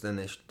flashes, then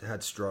they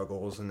had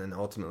struggles, and then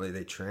ultimately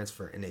they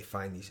transfer and they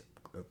find these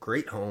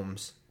great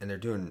homes, and they're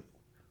doing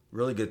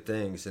really good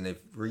things, and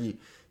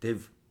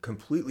they've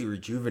completely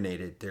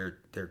rejuvenated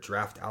their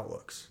draft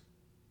outlooks.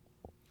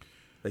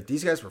 Like,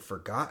 these guys were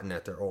forgotten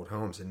at their old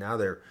homes, and now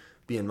they're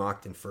being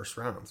mocked in first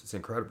rounds. It's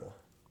incredible.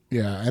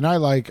 Yeah, and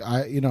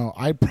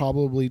I'd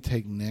probably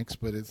take Nix,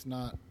 but it's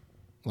not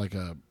like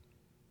a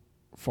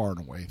far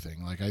and away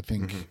thing. Like, I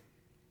think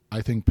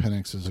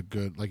Penix is a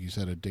good, like you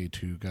said, a day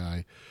 2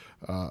 guy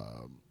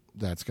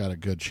that's got a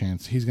good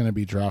chance. He's going to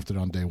be drafted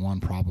on day 1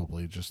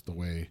 probably, just the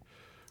way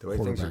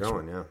things are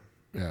going.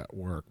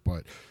 Work.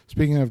 But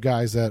speaking of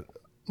guys that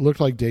looked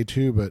like day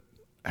 2 but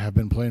have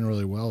been playing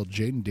really well,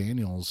 Jaden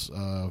Daniels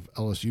of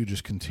LSU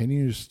just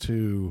continues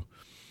to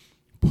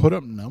put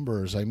up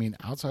numbers. I mean,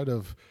 outside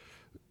of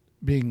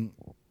being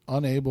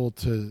unable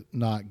to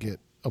not get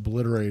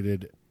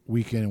obliterated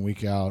week in and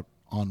week out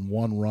on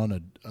one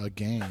run a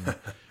game,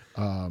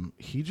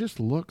 he just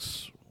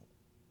looks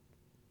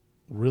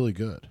really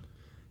good.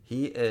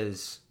 He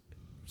is.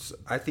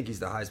 I think he's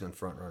the Heisman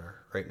frontrunner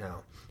right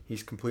now.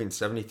 He's completing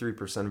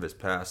 73% of his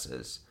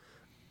passes,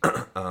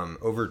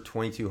 over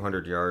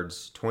 2,200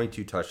 yards,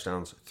 22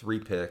 touchdowns, 3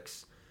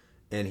 picks,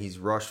 and he's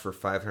rushed for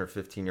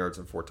 515 yards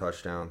and 4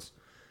 touchdowns.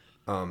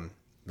 The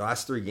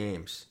last 3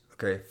 games,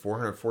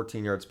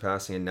 414 yards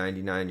passing and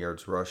 99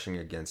 yards rushing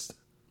against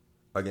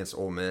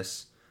Ole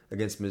Miss.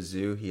 Against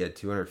Mizzou, he had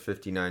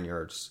 259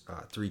 yards,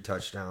 3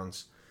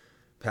 touchdowns,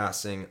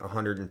 passing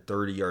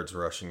 130 yards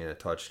rushing and a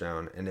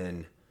touchdown. And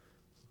then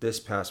this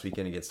past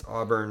weekend against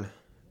Auburn,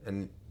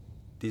 and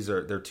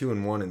they're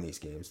 2-1 in these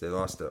games. They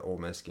lost the Ole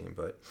Miss game,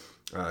 but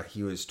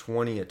he was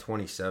 20 at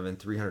 27,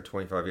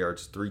 325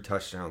 yards, 3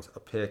 touchdowns, a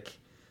pick,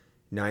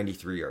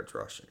 93 yards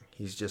rushing.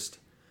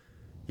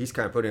 He's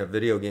kind of putting up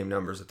video game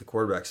numbers at the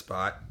quarterback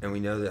spot, and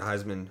we know that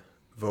Heisman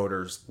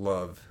voters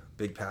love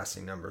big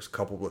passing numbers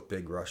coupled with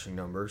big rushing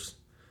numbers.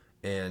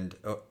 And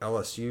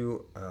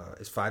LSU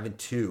is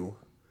 5-2,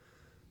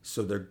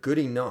 so they're good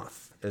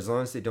enough. As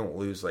long as they don't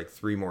lose like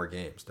 3 more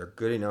games, they're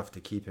good enough to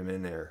keep him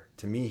in there.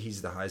 To me,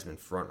 he's the Heisman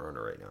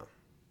frontrunner right now.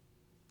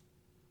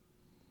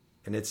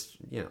 And it's,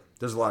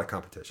 there's a lot of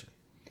competition.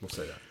 We'll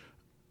say that.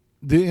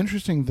 The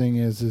interesting thing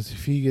is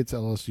if he gets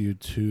LSU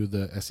to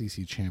the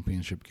SEC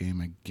championship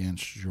game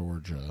against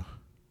Georgia,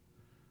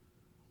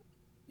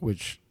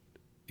 which,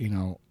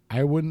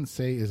 I wouldn't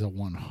say is a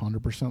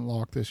 100%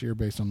 lock this year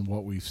based on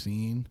what we've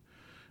seen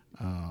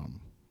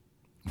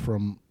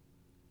from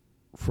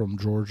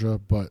Georgia,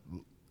 but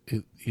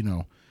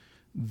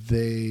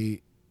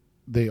they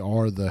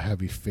are the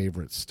heavy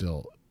favorites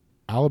still.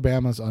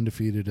 Alabama's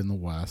undefeated in the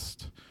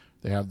West.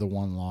 They have the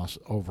 1 loss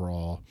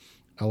overall.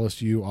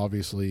 LSU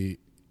obviously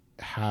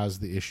has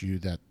the issue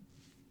that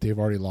they've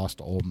already lost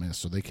to Ole Miss,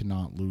 so they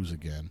cannot lose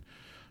again.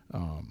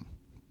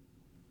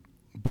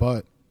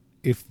 But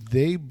if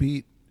they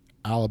beat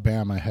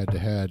Alabama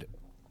head-to-head,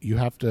 you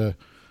have to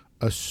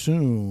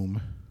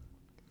assume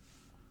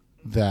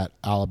that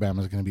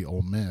Alabama is going to be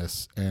Ole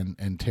Miss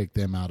and take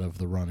them out of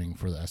the running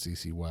for the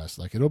SEC West.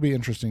 Like, it'll be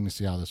interesting to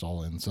see how this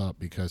all ends up,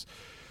 because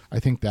I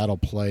think that'll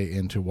play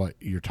into what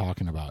you're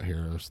talking about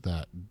here, is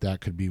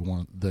that could be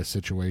the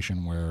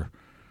situation where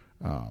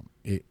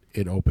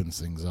it opens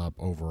things up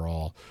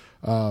overall.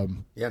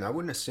 And I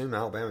wouldn't assume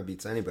Alabama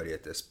beats anybody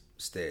at this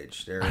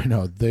stage. I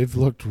know. They've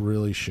looked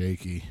really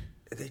shaky.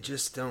 They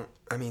just don't.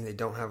 They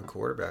don't have a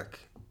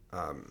quarterback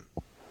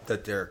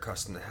that they're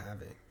accustomed to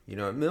having.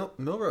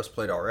 Milrose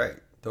played all right.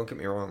 Don't get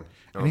me wrong.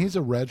 And he's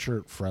a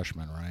redshirt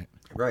freshman, right?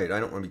 Right. I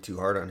don't want to be too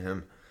hard on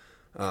him.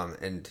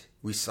 And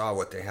we saw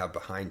what they have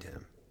behind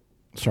him.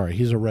 Sorry,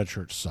 he's a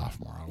redshirt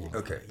sophomore.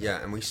 Okay,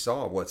 yeah, and we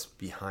saw what's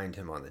behind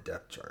him on the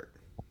depth chart.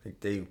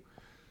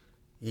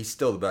 He's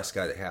still the best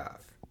guy they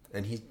have.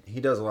 And he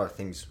does a lot of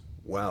things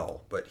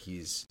well, but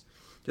he's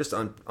just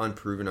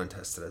unproven,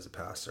 untested as a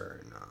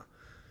passer. And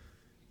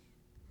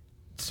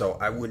so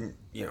I wouldn't,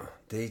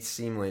 they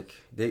seem like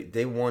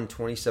they won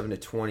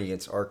 27-20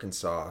 against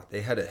Arkansas.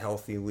 They had a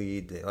healthy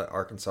lead. They let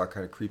Arkansas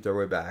kind of creep their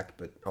way back,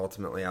 but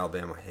ultimately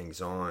Alabama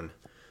hangs on.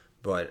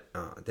 But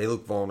they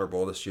look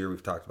vulnerable this year.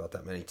 We've talked about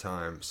that many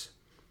times.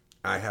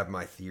 I have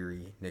my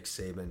theory. Nick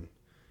Saban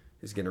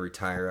is going to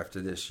retire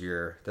after this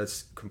year.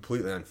 That's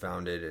completely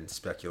unfounded and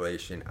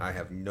speculation. I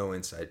have no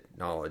inside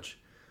knowledge.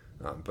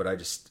 But I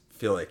just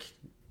feel like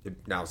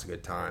now's a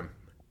good time.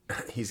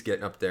 He's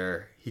getting up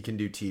there. He can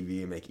do TV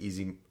and make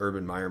easy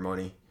Urban Meyer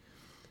money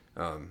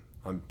on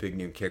Big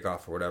Noon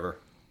Kickoff or whatever.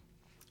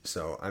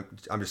 So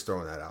I'm just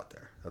throwing that out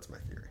there. That's my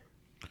theory.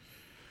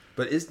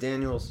 But is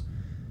Daniels,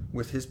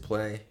 with his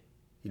play,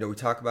 we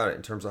talk about it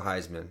in terms of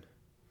Heisman.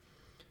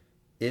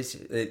 A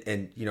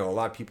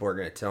lot of people are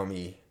going to tell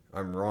me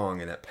I'm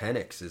wrong and that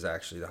Penix is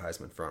actually the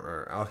Heisman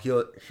frontrunner. I'll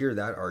hear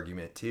that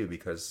argument too,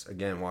 because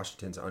again,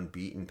 Washington's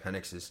unbeaten.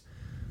 Penix is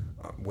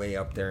way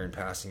up there in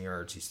passing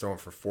yards. He's throwing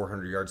for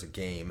 400 yards a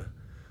game.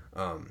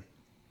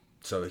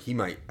 So he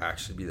might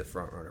actually be the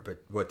front runner.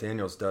 But what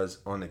Daniels does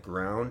on the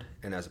ground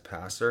and as a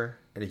passer,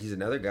 and he's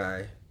another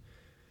guy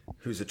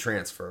who's a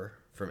transfer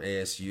from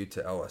ASU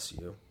to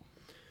LSU.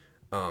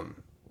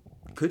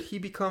 Could he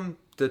become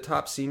the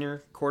top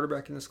senior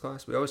quarterback in this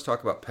class? We always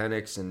talk about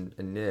Penix and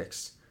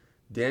Nix.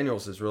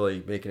 Daniels is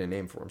really making a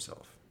name for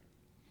himself.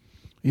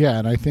 Yeah,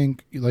 and I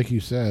think, like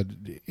you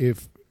said,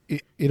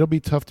 it'll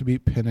be tough to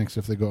beat Penix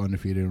if they go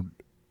undefeated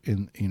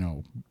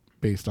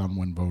based on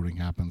when voting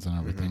happens and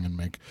everything, and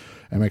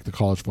make the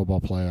college football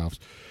playoffs.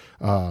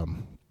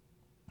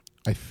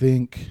 I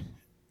think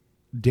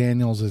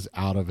Daniels is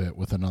out of it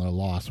with another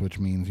loss, which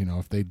means,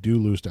 if they do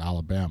lose to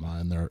Alabama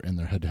in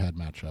their head-to-head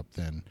matchup,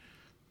 then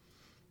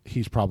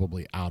he's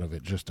probably out of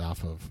it just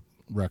off of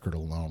record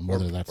alone.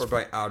 Or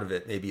by out of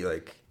it, maybe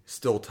like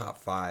still top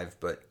 5,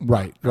 but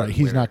right.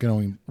 He's not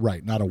going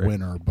not a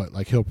winner, but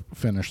like he'll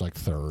finish like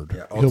third.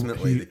 Yeah,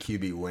 ultimately the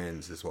QB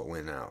wins is what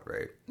win out,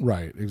 right?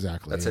 Right,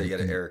 exactly. That's how you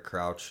get an Eric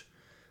Crouch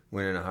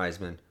winning a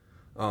Heisman.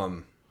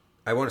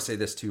 I want to say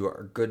this too.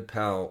 Our good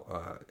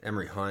pal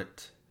Emery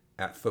Hunt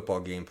at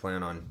Football Game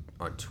Plan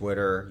on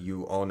Twitter.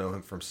 You all know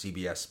him from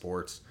CBS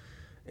Sports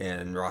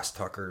and Ross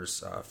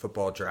Tucker's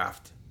football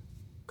draft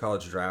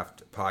college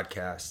draft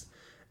podcast.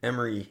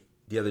 Emory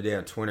the other day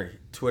on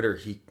Twitter,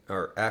 he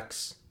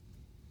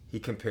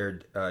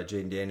compared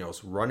Jaden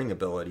Daniels' running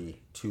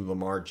ability to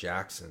Lamar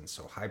Jackson.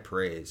 So high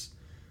praise.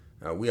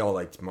 We all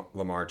liked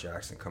Lamar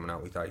Jackson coming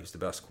out. We thought he was the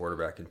best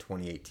quarterback in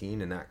 2018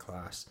 in that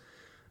class.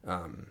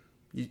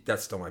 That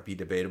still might be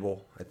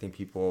debatable. I think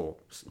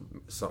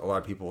a lot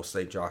of people will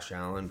say Josh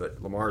Allen,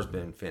 but Lamar's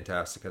been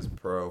fantastic as a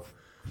pro.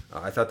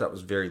 I thought that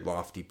was very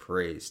lofty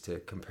praise to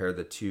compare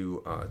the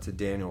two to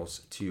Daniels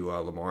to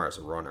Lamar as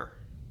a runner.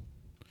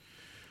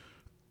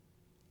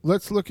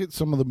 Let's look at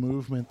some of the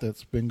movement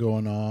that's been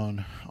going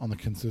on the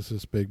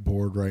consensus big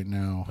board right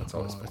now. That's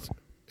always fun.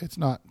 It's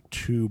not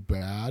too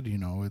bad,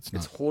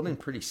 It's holding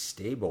pretty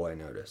stable, I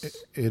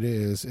noticed. It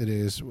is.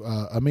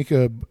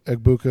 Amika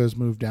Egbuka has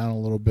moved down a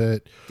little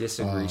bit.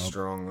 Disagree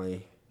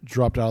strongly.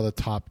 Dropped out of the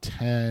top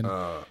 10.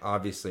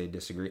 Obviously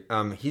disagree.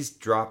 He's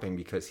dropping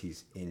because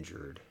he's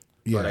injured.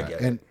 Yeah, but I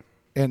get it.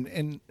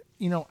 And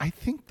I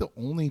think the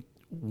only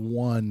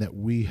one that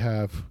we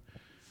have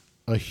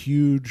a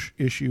huge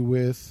issue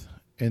with,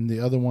 and the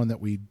other one that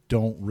we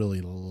don't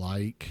really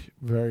like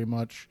very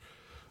much,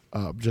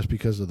 just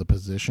because of the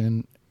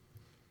position,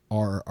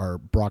 are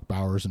Brock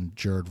Bowers and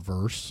Jared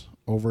Verse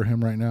over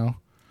him right now.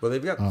 Well,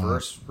 they've got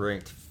Verse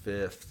ranked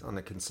 5th on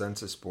the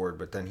consensus board,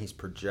 but then he's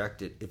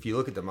projected. If you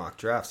look at the mock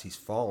drafts, he's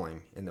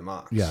falling in the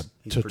mocks. Yeah,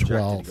 he's to projected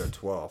 12th. to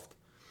go 12th.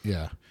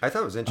 Yeah, I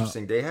thought it was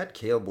interesting. They had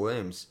Caleb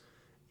Williams.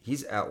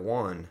 He's at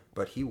 1,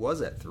 but he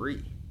was at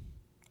 3.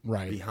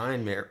 Right.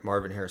 Behind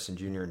Marvin Harrison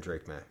Jr. and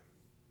Drake May.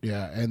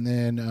 Yeah, and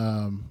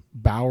then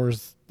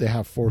Bowers, they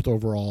have 4th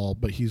overall,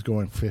 but he's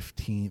going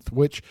 15th,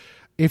 which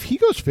if he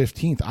goes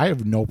 15th, I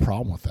have no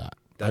problem with that.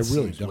 That I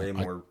really seems don't. way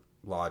more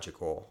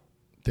logical.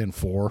 Than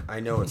 4. I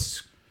know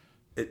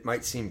it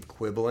might seem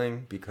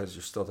quibbling because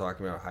you're still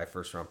talking about a high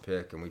first-round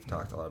pick, and we've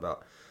talked a lot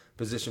about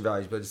position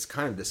values, but it's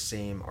kind of the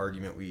same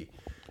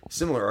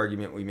similar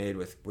argument we made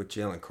with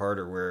Jalen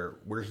Carter,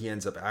 where he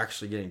ends up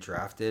actually getting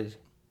drafted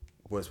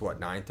was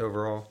 9th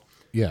overall.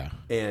 Yeah,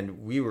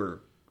 and we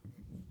were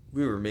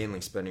mainly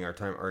spending our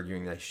time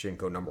arguing that he shouldn't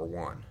go number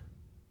 1.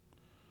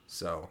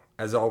 So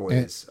as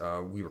always,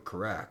 we were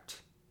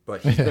correct,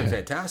 but he's been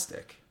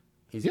fantastic.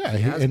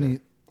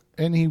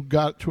 And he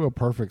got to a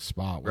perfect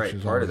spot. Which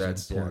is part of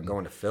that's important.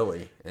 Going to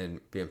Philly and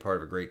being part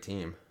of a great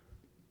team.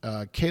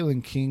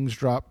 Kalen King's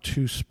dropped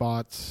 2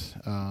 spots.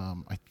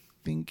 I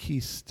think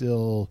he's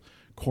still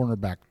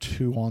cornerback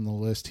 2 on the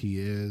list. He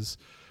is,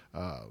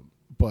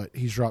 but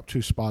he's dropped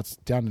 2 spots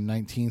down to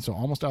 19, so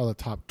almost out of the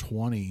top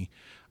 20.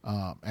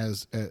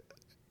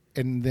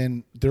 And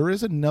then there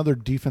is another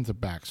defensive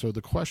back. So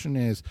the question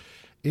is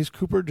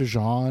Cooper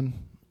DeJean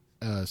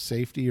a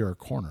safety or a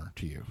corner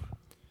to you?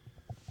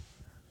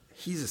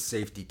 He's a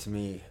safety to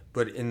me,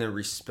 but in the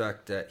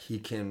respect that he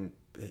can,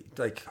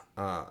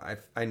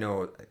 I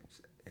know I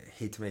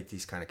hate to make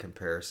these kind of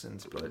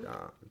comparisons, but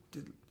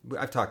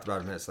I've talked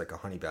about him as like a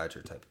honey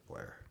badger type of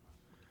player.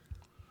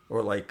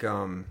 Or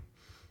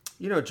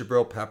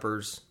Jabril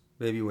Peppers,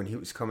 maybe when he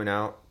was coming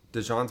out.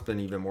 DeJean's been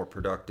even more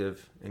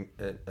productive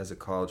as a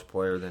college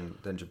player than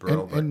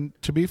Jabril. And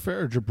to be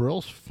fair,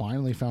 Jabril's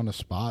finally found a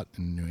spot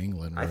in New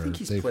England. I think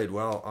he's played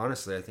well.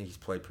 Honestly, I think he's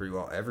played pretty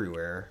well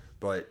everywhere,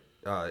 but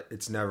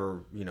it's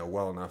never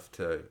well enough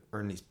to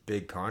earn these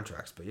big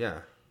contracts. But yeah.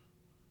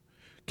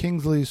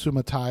 Kingsley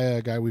Sumataya,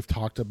 a guy we've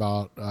talked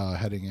about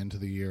heading into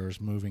the year, is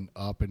moving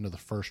up into the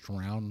first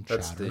round.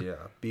 That's the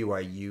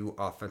BYU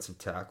offensive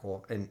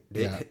tackle. And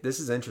this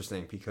is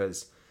interesting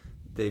because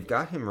they've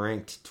got him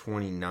ranked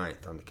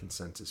 29th on the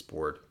consensus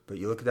board. But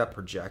you look at that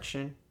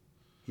projection,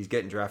 he's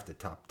getting drafted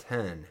top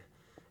 10.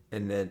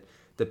 And then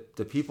the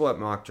people at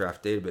Mock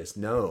Draft Database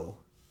know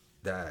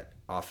that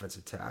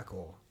offensive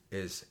tackle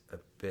is a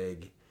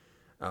big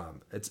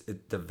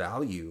the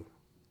value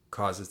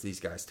causes these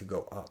guys to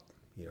go up.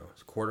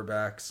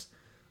 Quarterbacks,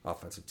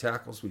 offensive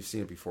tackles. We've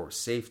seen it before with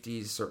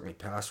safeties, certainly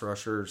pass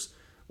rushers,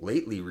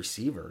 lately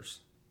receivers.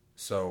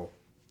 So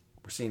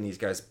we're seeing these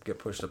guys get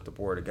pushed up the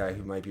board. A guy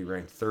who might be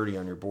ranked 30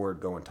 on your board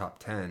going top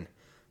 10.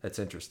 That's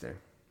interesting.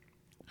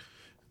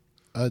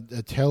 A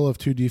tale of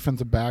 2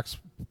 defensive backs,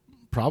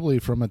 probably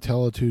from a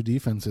tale of 2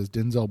 defenses.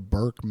 Denzel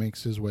Burke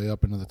makes his way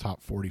up into the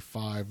top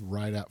 45,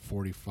 right at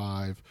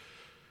 45.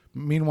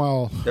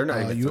 Meanwhile, they're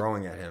not even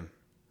throwing at him.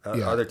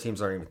 Other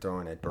teams aren't even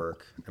throwing at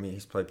Burke. I mean,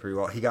 he's played pretty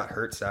well. He got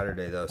hurt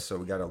Saturday, though, so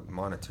we got to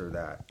monitor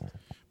that.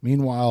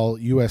 Meanwhile,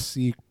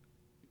 USC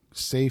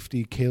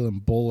safety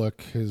Kalen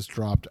Bullock has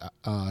dropped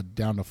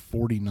down to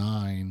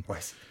 49.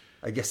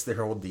 I guess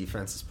their whole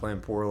defense is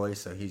playing poorly,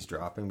 so he's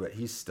dropping, but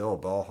he's still a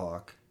ball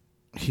hawk.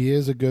 He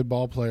is a good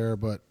ball player,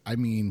 but, I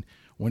mean,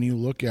 when you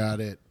look at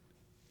it,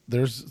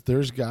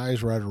 there's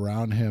guys right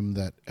around him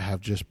that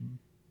have just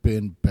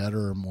been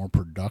better and more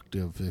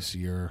productive this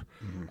year.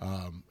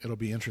 Mm-hmm. It'll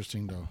be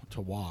interesting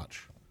to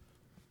watch.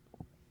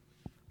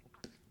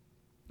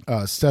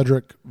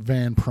 Cedric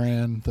Van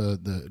Pran,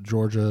 the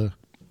Georgia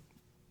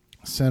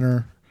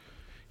center,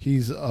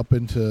 he's up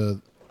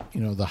into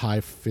the high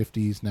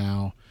 50s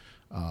now.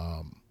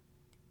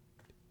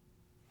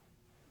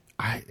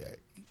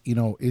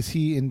 is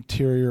he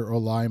interior or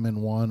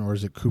lineman one, or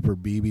is it Cooper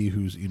Beebe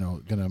who's,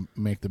 going to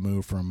make the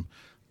move from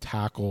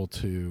tackle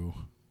to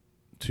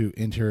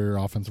interior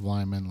offensive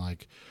lineman?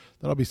 Like,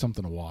 that'll be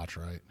something to watch,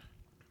 right?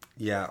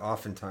 Yeah,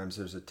 oftentimes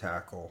there's a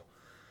tackle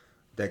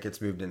that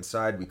gets moved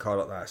inside. We caught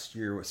it last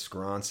year with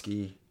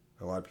Skronsky.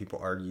 A lot of people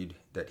argued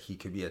that he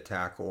could be a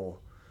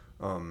tackle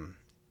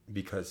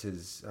because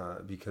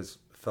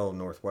fellow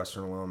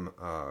Northwestern alum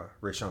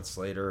Rashawn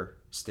Slater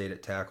stayed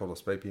at tackle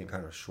despite being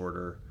kind of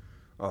shorter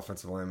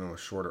offensive lineman with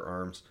shorter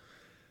arms.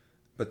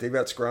 But they've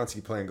got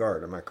Skronsky playing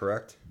guard. Am I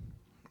correct?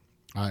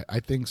 I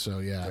think so,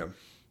 yeah.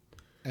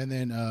 And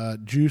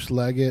then Juice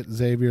Leggett,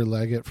 Xavier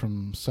Leggett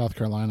from South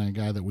Carolina, a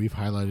guy that we've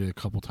highlighted a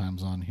couple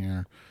times on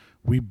here.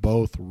 We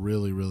both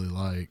really, really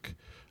like.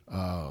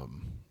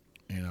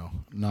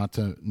 Not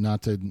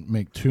to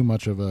make too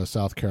much of a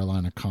South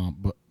Carolina comp,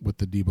 but with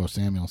the Deebo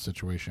Samuel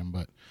situation.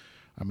 But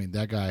I mean,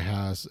 that guy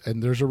has,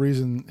 and there's a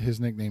reason his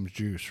nickname's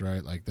Juice,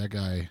 right? Like that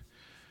guy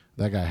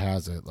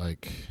has it.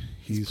 Like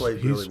he's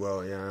played really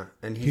well, yeah,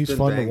 and he's been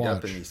fun banged to watch.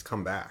 up and he's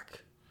come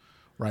back.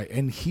 Right,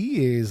 and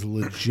he is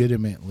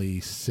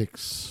legitimately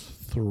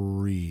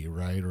 6'3",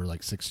 right, or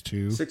like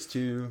 6'2".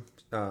 6'2",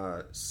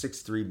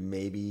 6'3",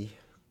 maybe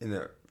in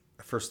the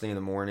first thing in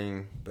the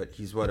morning, but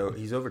he's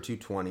over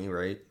 220,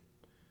 right?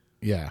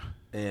 Yeah.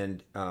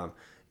 And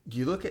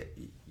you look at,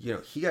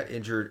 he got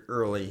injured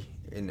early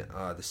in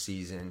the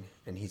season,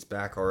 and he's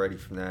back already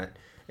from that.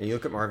 And you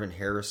look at Marvin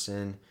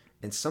Harrison,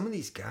 and some of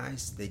these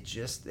guys, they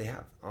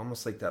have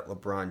almost like that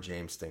LeBron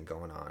James thing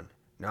going on.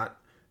 Not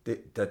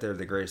that they're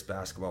the greatest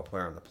basketball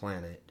player on the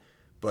planet,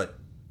 but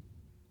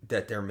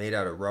that they're made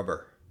out of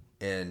rubber.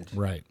 And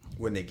right.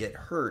 When they get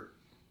hurt,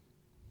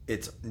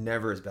 it's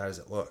never as bad as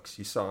it looks.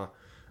 You saw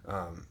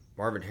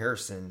Marvin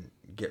Harrison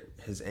get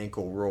his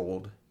ankle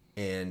rolled,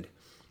 and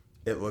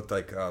it looked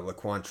like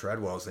Laquan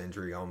Treadwell's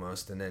injury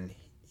almost. And then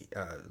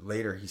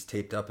later he's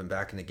taped up and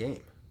back in the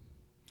game.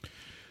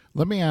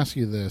 Let me ask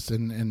you this,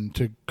 and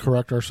to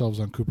correct ourselves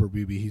on Cooper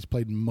Beebe, he's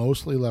played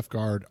mostly left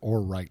guard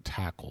or right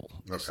tackle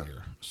this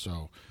year.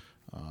 So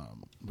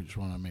we just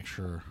want to make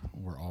sure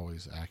we're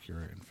always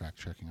accurate in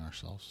fact-checking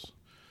ourselves.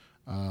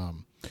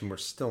 And we're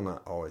still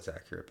not always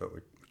accurate, but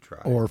we try.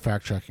 Or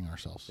fact-checking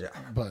ourselves. Yeah.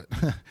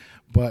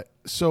 But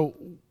so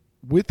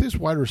with this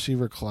wide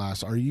receiver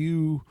class, are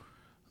you,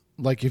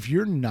 like, if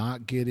you're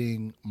not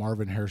getting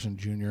Marvin Harrison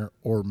Jr.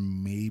 or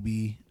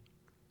maybe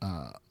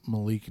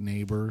Malik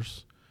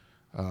Neighbors,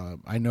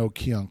 I know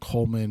Keon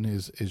Coleman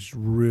is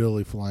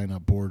really flying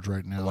up boards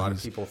right now. A lot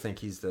of people think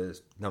he's the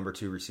number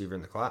 2 receiver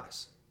in the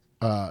class.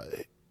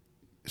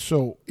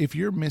 So if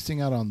you're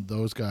missing out on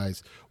those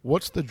guys,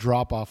 what's the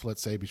drop off?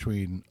 Let's say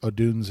between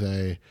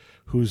Odunze,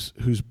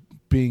 who's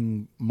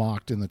being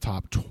mocked in the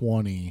top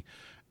 20,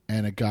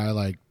 and a guy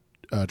like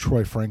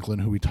Troy Franklin,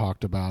 who we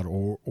talked about,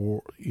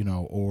 or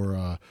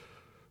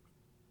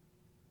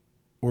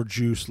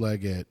Juice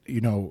Leggett,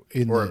 in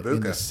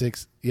the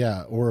sixth,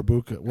 or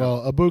Ibuka.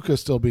 Well, Ibuka is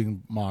still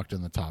being mocked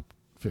in the top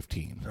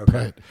 15.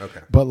 Okay.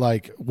 But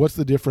like, what's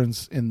the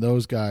difference in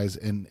those guys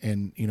and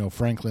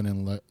Franklin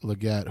and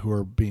Leggett, who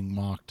are being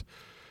mocked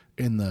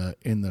in the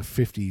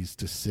 50s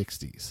to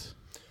 60s?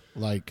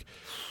 Like,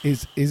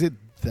 is it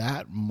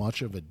that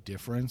much of a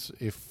difference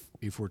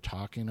if we're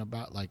talking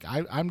about, like,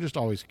 I'm just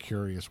always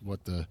curious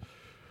what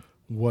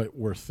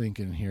we're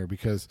thinking here,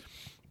 because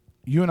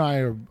you and I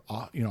are,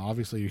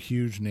 obviously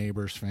huge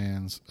Neighbors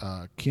fans.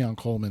 Keon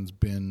Coleman's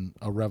been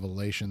a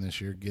revelation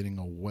this year, getting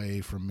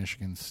away from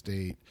Michigan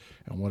State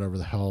and whatever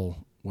the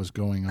hell was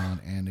going on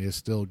and is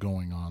still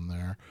going on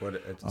there.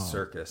 It's a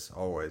circus,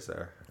 always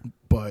there.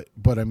 But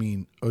I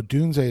mean,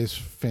 Odunze is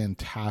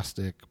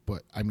fantastic,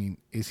 but I mean,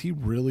 is he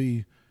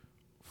really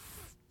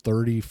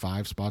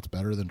 35 spots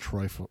better than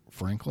Troy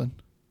Franklin?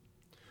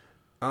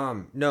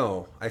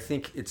 No, I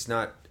think it's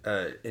not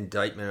an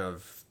indictment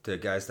of the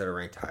guys that are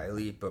ranked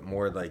highly, but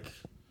more like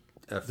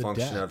a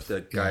function of the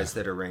guys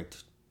that are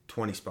ranked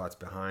 20 spots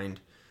behind,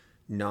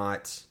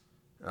 not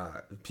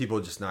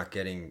people just not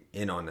getting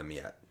in on them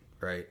yet,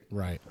 right?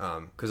 Right.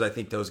 Because I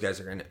think those guys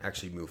are going to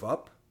actually move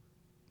up.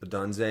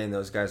 Odunze and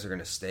those guys are going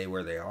to stay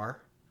where they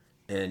are,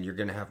 and you're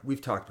going to have. We've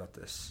talked about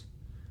this,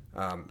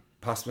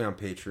 possibly on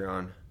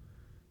Patreon,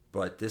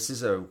 but this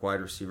is a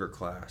wide receiver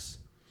class.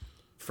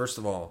 First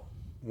of all,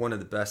 one of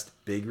the best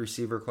big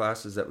receiver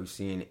classes that we've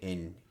seen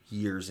in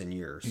years and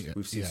years. Yeah,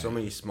 we've seen so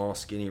many small,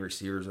 skinny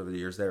receivers over the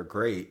years that are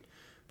great,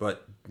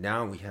 but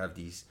now we have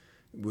these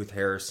with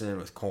Harrison,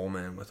 with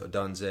Coleman, with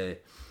Odunze.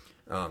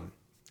 You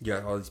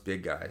got all these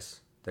big guys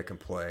that can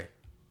play.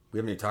 We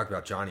haven't even talked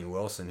about Johnny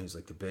Wilson, who's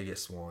like the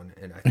biggest one,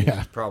 and I think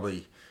he's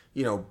probably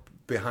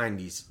behind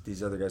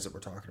these other guys that we're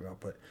talking about.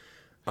 But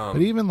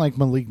even like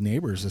Malik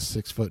Neighbors is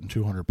 6 foot and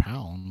 200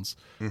 pounds.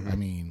 Mm-hmm. I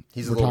mean,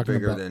 he's a little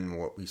bigger than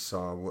what we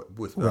saw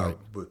with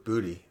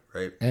Booty,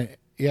 right?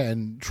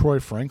 And Troy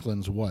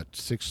Franklin's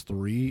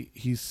 6'3".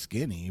 He's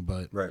skinny,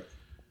 but right.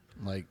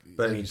 Like,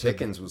 but I mean,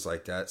 Pickens was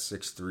like that,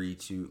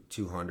 6'3",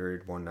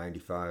 200,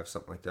 195,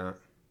 something like that.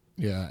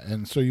 Yeah,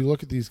 and so you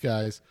look at these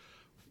guys,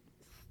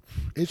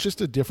 it's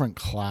just a different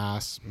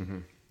class.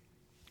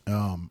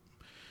 Mm-hmm.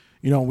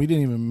 We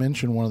didn't even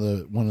mention one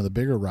of the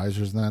bigger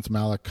risers, and that's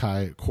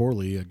Malachi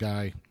Corley, a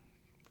guy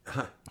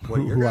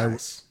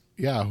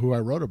who I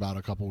wrote about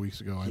a couple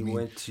weeks ago.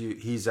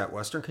 He's at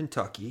Western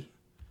Kentucky.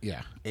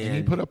 Yeah, and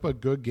he put up a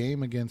good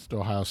game against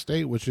Ohio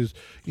State, which is,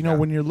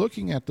 when you're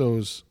looking at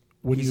those,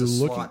 he's a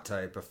slot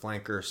type, a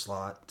flanker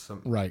slot,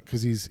 right?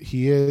 Because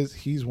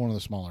he's one of the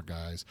smaller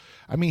guys.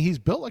 I mean, he's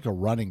built like a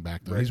running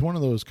back though. Right. He's one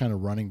of those kind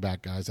of running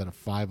back guys at a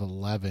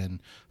 5'11",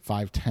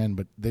 5'10",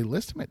 but they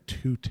list him at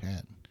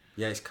 210.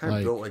 Yeah, he's kind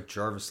of built like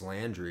Jarvis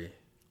Landry,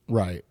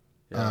 right?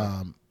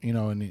 Yeah.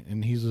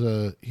 And he's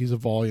a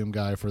volume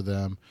guy for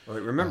them. Well,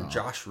 remember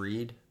Josh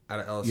Reed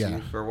out of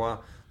LSU for a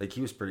while? Like,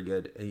 he was pretty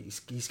good.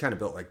 He's kind of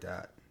built like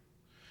that.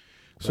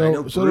 But I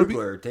know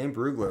Dane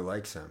Brugler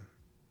likes him.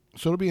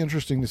 So it'll be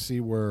interesting to see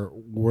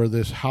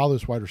how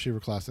this wide receiver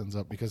class ends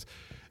up, because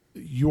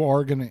you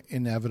are going to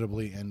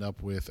inevitably end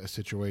up with a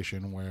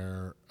situation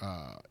where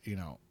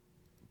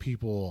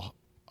people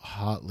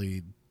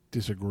hotly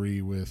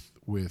disagree with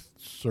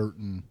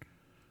certain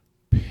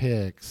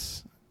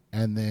picks,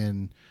 and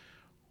then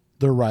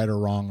they're right or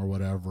wrong or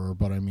whatever.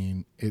 But I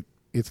mean,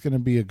 it's going to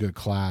be a good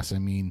class. I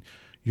mean,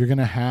 you're going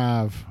to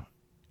have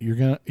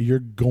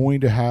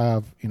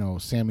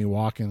Sammy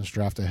Watkins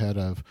draft ahead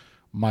of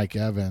Mike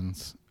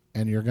Evans,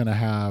 and you're going to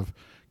have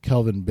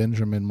Kelvin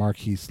Benjamin,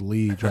 Marquise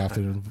Lee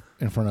drafted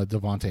in front of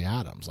Devontae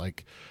Adams.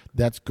 Like,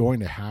 that's going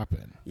to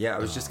happen. Yeah, I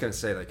was just going to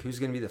say, like, who's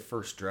going to be the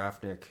first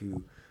draft nick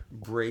who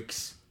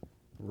breaks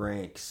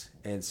ranks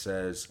and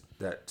says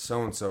that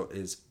so-and-so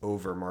is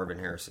over Marvin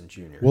Harrison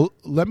Jr.? Well,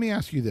 let me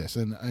ask you this,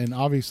 and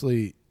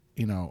obviously,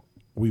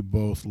 we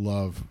both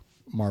love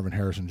Marvin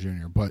Harrison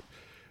Jr., but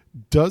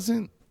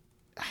doesn't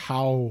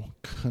how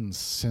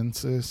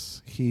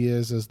consensus he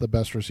is as the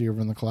best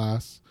receiver in the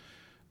class,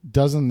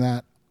 doesn't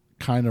that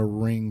kind of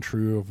ring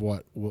true of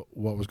what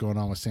was going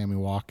on with Sammy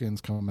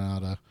Watkins coming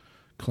out of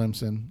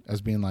Clemson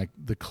as being like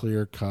the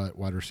clear-cut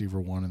wide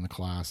receiver one in the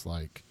class,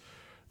 like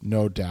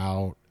no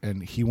doubt,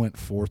 and he went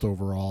 4th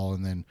overall,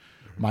 and then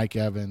Mike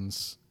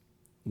Evans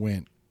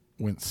went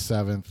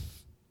 7th.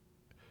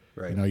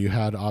 Right. You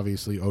had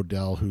obviously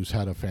Odell, who's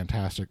had a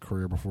fantastic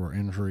career before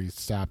injury,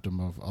 sapped him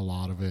of a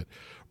lot of it.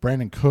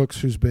 Brandon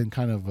Cooks, who's been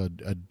kind of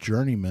a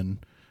journeyman,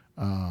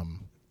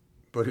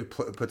 but who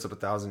puts up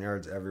 1,000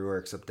 yards everywhere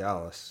except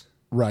Dallas.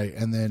 Right,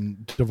 and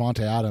then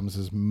Devontae Adams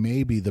is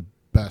maybe the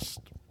best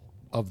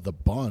of the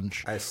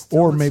bunch. I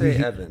still would say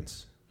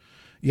Evans.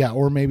 Yeah,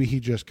 or maybe he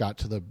just got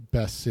to the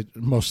best,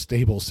 most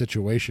stable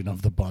situation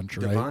of the bunch,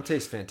 right?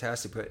 Devontae's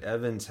fantastic, but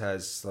Evans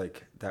has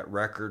like that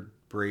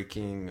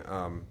record-breaking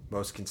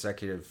most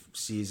consecutive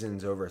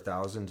seasons over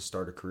 1,000 to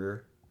start a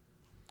career.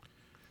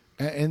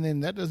 And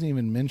then that doesn't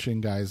even mention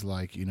guys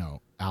like,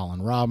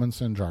 Allen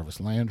Robinson, Jarvis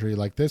Landry.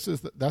 Like, that's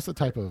the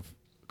type of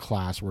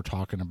class we're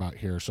talking about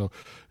here. So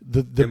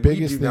the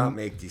biggest thing, not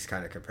make these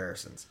kind of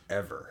comparisons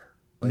ever.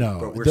 No,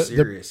 but we're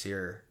serious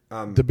here.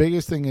 The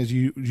biggest thing is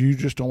you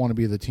just don't want to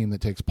be the team that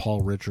takes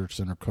Paul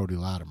Richardson or Cody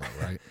Latimer,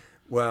 right?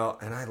 Well,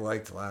 and I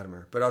liked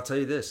Latimer, but I'll tell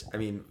you this. I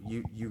mean,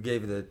 you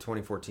gave the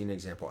 2014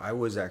 example. I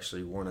was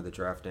actually one of the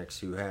draft nicks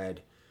who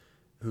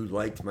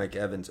liked Mike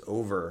Evans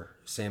over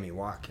Sammy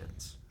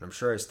Watkins. I'm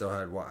sure I still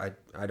had.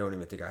 I don't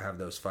even think I have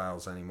those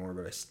files anymore,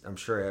 but I'm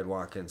sure I had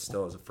Watkins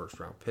still as a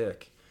first-round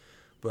pick.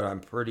 But I'm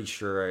pretty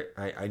sure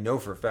I know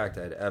for a fact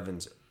I had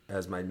Evans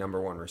as my number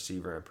one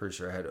receiver. I'm pretty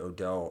sure I had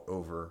Odell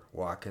over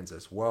Watkins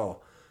as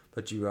well.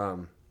 But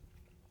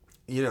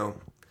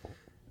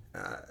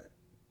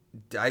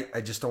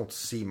I just don't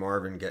see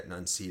Marvin getting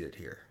unseated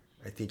here.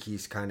 I think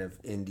he's kind of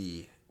in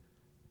the.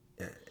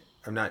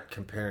 I'm not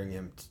comparing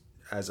him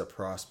as a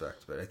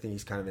prospect, but I think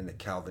he's kind of in the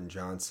Calvin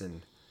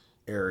Johnson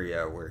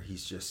area where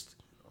he's just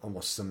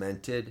almost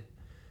cemented.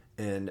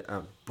 And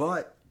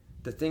but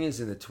the thing is,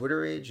 in the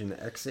Twitter age and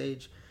the X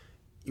age,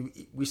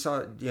 we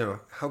saw,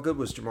 how good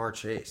was Jamar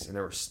Chase, and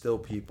there were still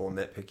people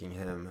nitpicking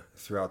him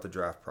throughout the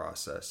draft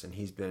process, and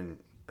he's been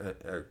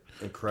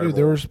incredible. Dude,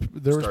 there was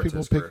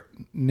people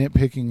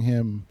nitpicking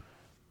him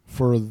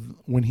for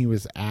when he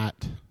was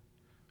at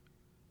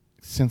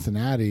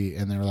Cincinnati,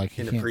 and they were like,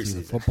 he can't see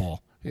the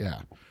football.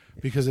 Yeah,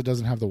 because it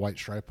doesn't have the white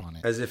stripe on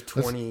it. As if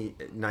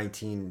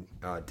 2019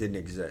 didn't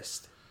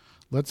exist.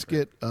 Let's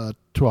get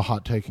to a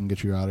hot take and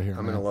get you out of here.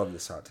 I'm going to love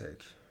this hot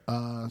take.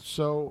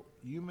 So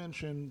you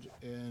mentioned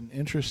an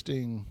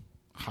interesting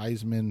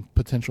Heisman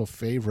potential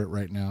favorite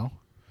right now.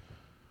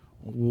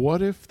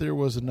 What if there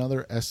was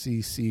another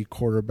SEC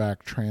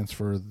quarterback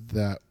transfer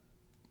that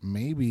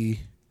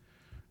maybe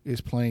is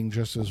playing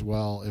just as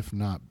well, if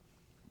not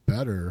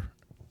better,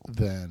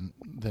 than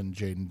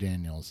Jaden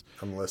Daniels?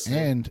 I'm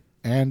listening.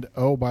 And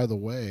oh, by the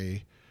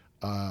way,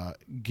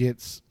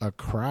 gets a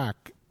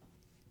crack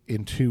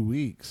in 2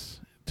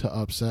 weeks to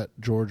upset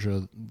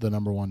Georgia, the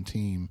number one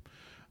team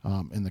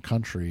in the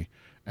country,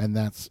 and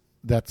that's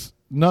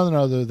none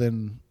other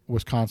than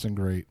Wisconsin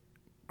great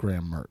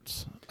Graham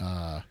Mertz.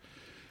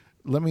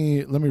 Let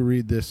me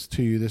read this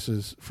to you. This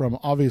is from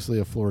obviously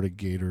a Florida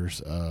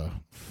Gators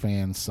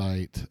fan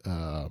site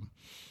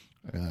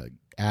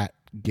at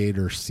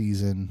Gator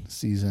Season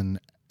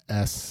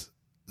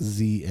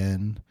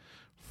SZN.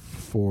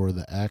 for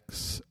the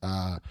X.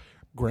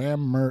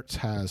 Graham Mertz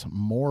has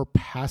more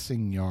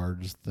passing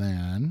yards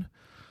than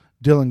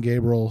Dylan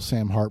Gabriel,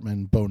 Sam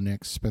Hartman, Bo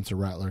Nix, Spencer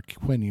Rattler,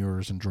 Quinn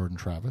Ewers, and Jordan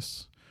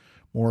Travis.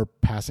 More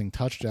passing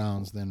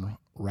touchdowns than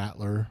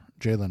Rattler,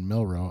 Jalen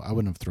Milroe. I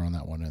wouldn't have thrown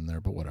that one in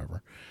there, but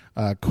whatever.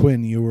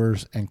 Quinn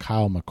Ewers and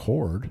Kyle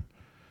McCord.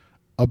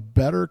 A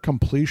better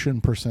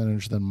completion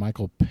percentage than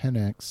Michael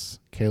Penix,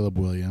 Caleb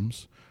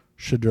Williams,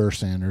 Shadur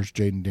Sanders,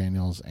 Jaden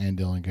Daniels, and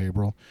Dylan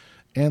Gabriel.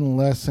 And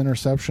less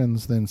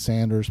interceptions than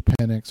Sanders,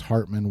 Penix,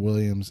 Hartman,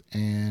 Williams,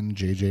 and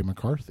J.J.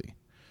 McCarthy.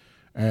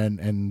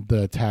 And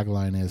the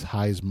tagline is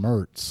Heis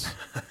Mertz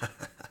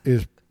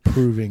is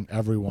proving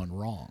everyone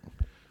wrong.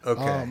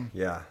 Okay,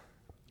 yeah.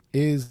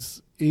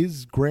 Is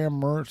Graham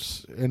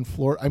Mertz in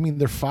Florida? I mean,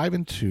 they're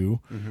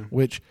 5-2,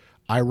 which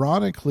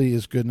ironically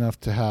is good enough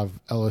to have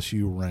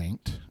LSU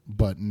ranked,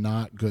 but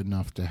not good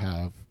enough to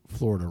have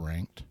Florida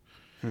ranked.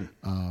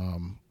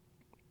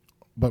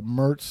 But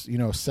Mertz,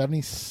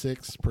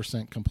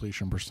 76%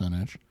 completion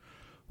percentage,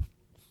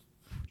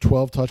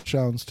 12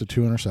 touchdowns to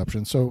 2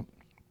 interceptions. So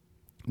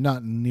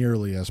not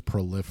nearly as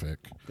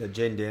prolific. Yeah,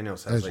 Jaden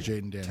Daniels has like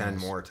Jaden Daniels. 10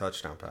 more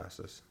touchdown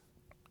passes.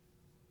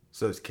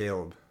 So is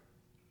Caleb.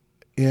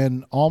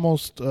 In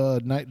almost,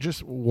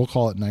 we'll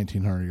call it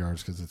 1,900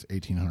 yards because it's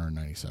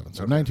 1,897.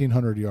 So Okay.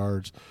 1,900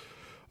 yards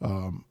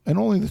and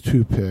only the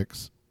 2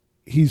 picks.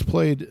 He's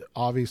played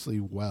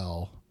obviously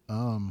well.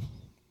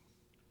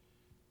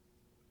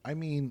 I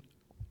mean,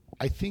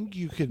 I think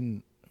you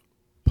can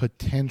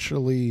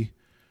potentially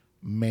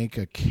make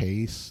a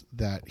case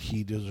that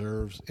he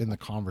deserves in the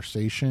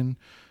conversation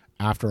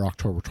after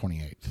October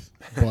 28th.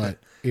 But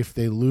if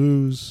they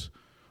lose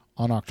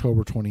on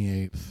October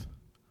 28th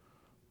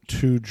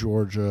to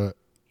Georgia,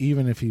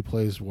 even if he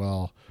plays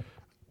well,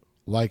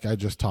 like I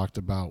just talked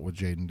about with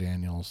Jaden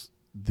Daniels,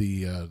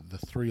 the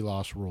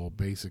 3-loss rule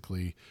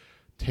basically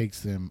takes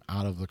them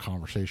out of the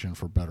conversation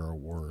for better or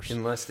worse.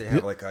 Unless they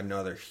have like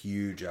another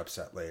huge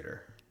upset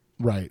later.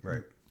 Right.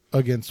 Right.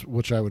 Against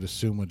which I would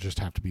assume would just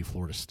have to be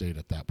Florida State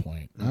at that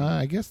point.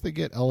 I guess they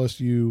get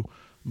LSU,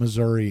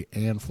 Missouri,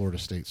 and Florida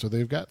State. So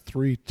they've got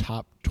 3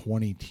 top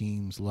 20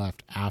 teams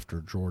left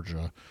after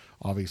Georgia.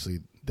 Obviously,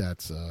 that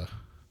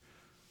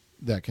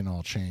can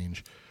all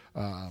change.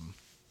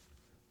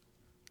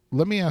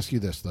 Let me ask you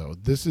this, though.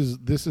 This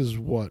is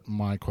what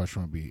my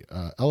question would be.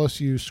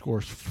 LSU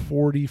scores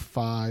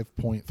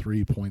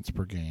 45.3 points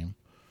per game.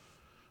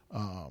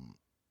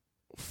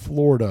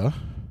 Florida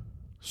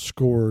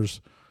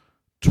scores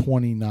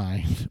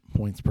 29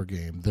 points per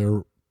game.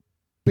 They're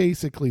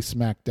basically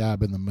smack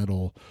dab in the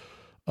middle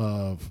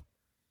of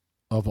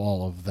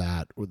all of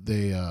that.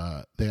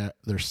 They're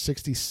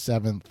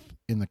 67th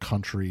in the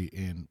country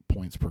in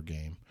points per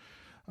game.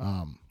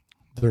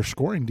 Their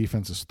scoring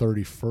defense is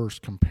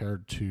 31st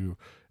compared to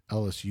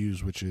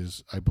LSU's, which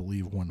is, I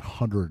believe,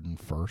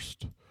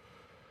 101st.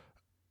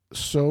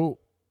 So,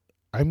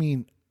 I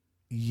mean,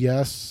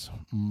 yes,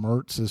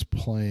 Mertz is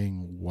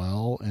playing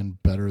well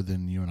and better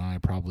than you and I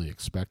probably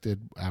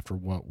expected after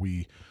what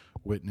we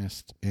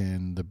witnessed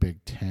in the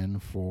Big Ten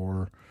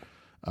for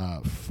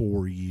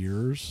 4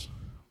 years.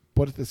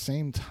 But at the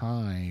same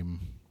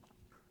time,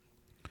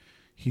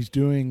 he's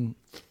doing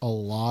a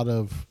lot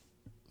of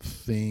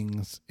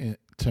things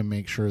to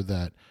make sure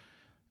that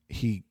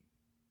he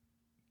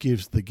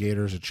gives the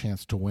Gators a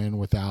chance to win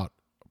without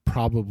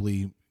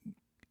probably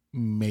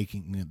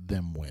making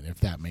them win, if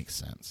that makes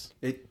sense.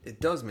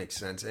 It does make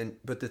sense.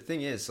 But the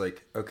thing is,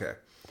 like, okay,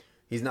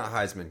 he's not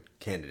Heisman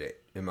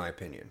candidate, in my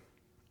opinion.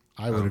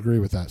 I would agree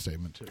with that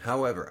statement, too.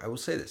 However, I will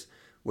say this.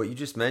 What you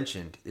just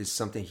mentioned is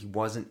something he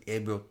wasn't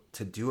able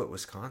to do at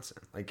Wisconsin.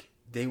 Like,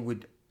 they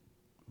would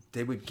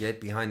get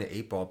behind the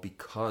 8 ball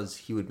because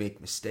he would make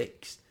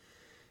mistakes.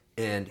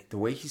 And the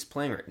way he's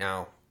playing right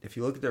now, if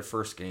you look at their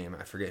first game,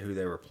 I forget who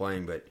they were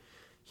playing, but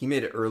he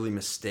made an early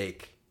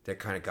mistake that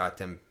kind of got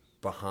them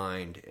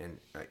behind. And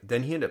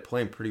then he ended up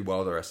playing pretty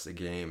well the rest of the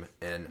game.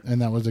 And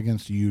that was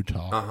against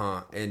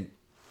Utah. And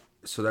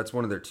so that's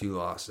one of their 2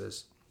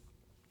 losses.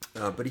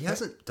 But he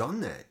hasn't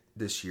done that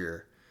this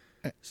year.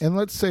 And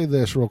let's say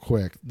this real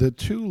quick. The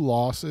 2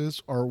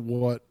 losses are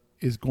what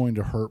is going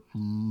to hurt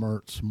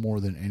Mertz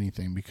more than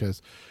anything,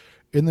 because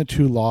in the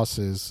 2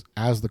 losses,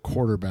 as the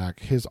quarterback,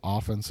 his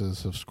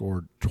offenses have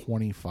scored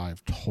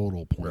 25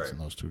 total points in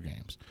those 2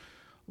 games.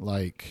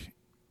 Like,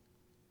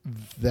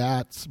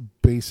 that's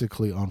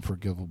basically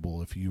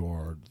unforgivable if you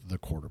are the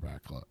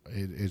quarterback.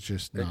 It's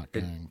just not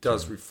going to. It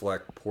does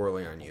reflect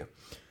poorly on you.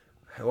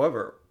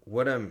 However,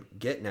 what I'm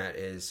getting at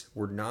is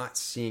we're not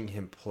seeing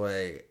him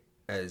play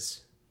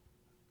as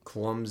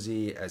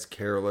clumsy, as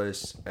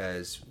careless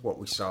as what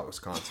we saw at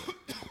Wisconsin.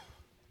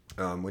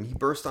 When he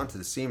burst onto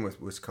the scene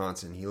with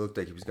Wisconsin, he looked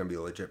like he was going to be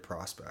a legit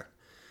prospect.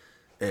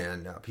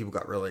 And people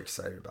got really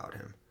excited about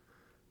him.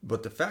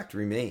 But the fact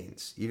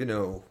remains, even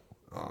though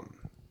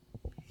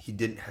he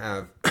didn't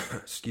have,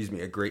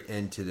 a great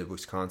end to the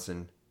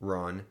Wisconsin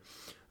run,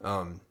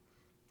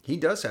 he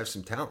does have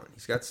some talent.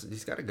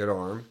 He's got a good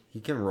arm. He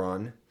can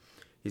run.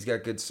 He's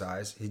got good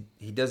size.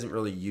 He doesn't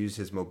really use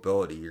his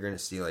mobility. You're going to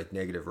see like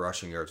negative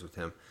rushing yards with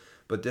him.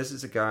 But this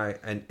is a guy,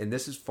 and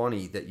this is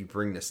funny that you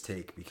bring this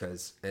take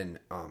because,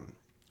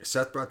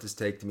 Seth brought this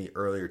take to me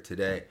earlier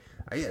today.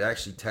 I had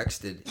actually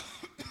texted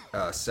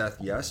Seth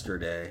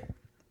yesterday,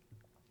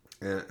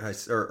 or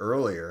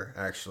earlier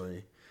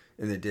actually,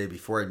 in the day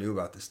before I knew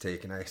about this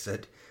take, and I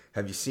said,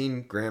 "Have you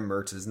seen Graham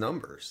Mertz's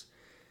numbers?"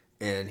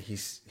 And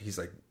he's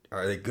like,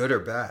 "Are they good or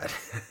bad?"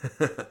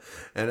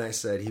 And I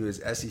said he was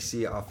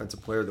SEC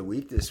Offensive Player of the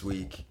Week this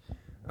week,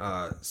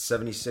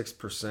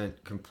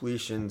 76%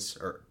 completions,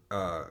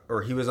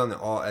 or he was on the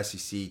All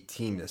SEC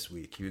team this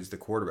week. He was the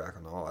quarterback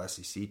on the All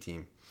SEC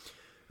team.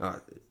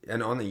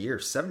 And on the year,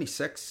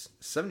 76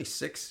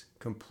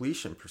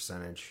 completion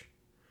percentage,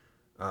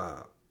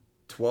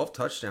 12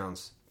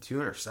 touchdowns, 2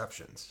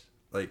 interceptions.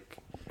 Like,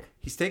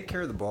 he's taking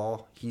care of the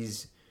ball.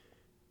 He's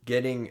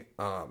getting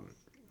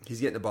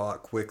the ball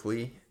out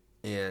quickly,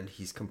 and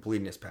he's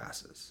completing his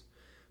passes.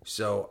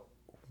 So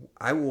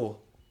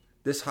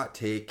this hot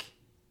take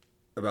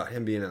about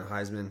him being a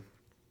Heisman,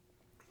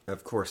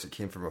 of course, it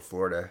came from a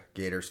Florida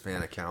Gators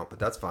fan account, but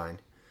that's fine.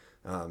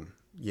 Let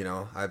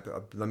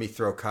me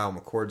throw Kyle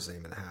McCord's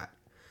name in the hat.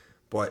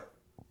 But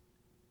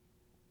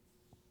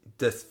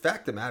the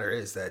fact of the matter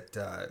is that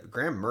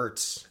Graham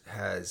Mertz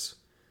has,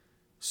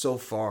 so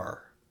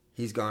far,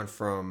 he's gone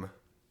from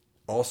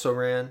also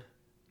ran,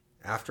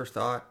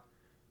 afterthought,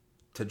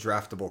 to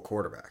draftable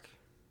quarterback.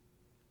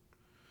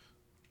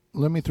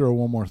 Let me throw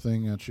one more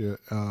thing at you.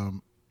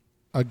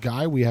 A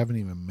guy we haven't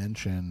even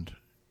mentioned,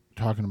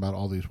 talking about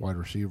all these wide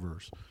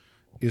receivers,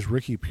 is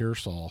Ricky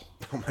Pearsall,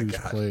 who's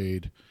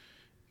played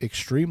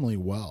extremely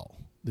well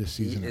this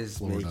season. He is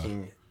Florida.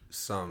 making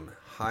some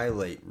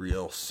highlight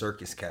reel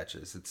circus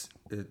catches. It's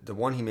the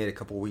one he made a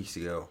couple weeks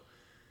ago.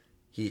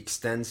 He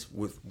extends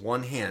with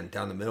one hand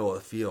down the middle of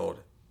the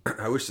field.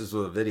 I wish this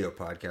was a video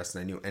podcast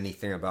and I knew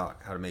anything about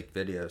how to make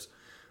videos.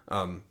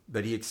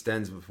 But he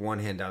extends with one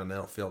hand down the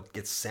middle of the field,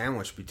 gets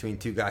sandwiched between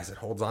two guys that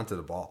holds onto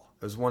the ball.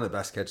 It was one of the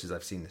best catches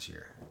I've seen this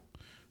year.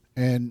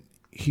 And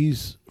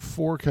he's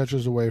 4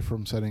 catches away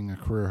from setting a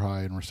career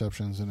high in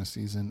receptions in a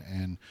season,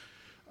 and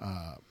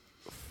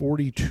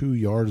 42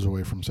 yards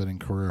away from setting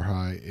career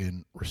high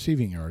in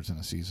receiving yards in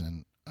a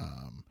season.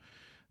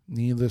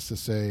 Needless to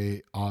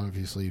say,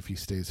 obviously, if he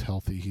stays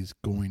healthy, he's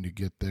going to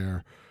get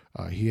there.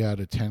 He had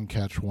a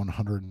 10-catch,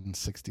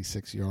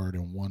 166-yard,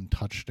 and 1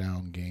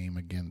 touchdown game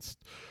against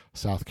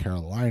South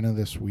Carolina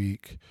this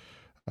week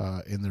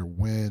in their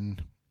win.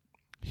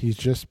 He's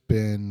just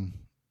been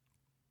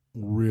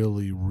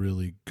really,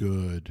 really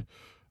good.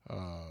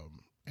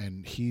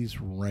 And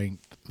he's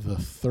ranked the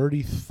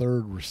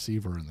 33rd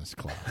receiver in this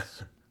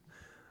class.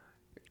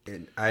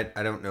 And I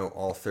don't know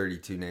all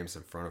 32 names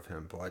in front of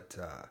him, but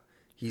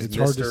he's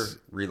Mr.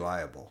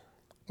 Reliable.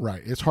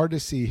 Right. It's hard to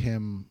see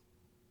him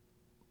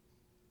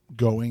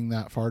going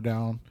that far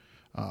down.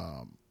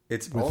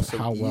 It's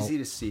also easy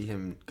to see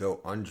him go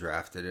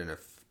undrafted, and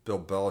if Bill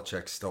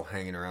Belichick's still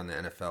hanging around the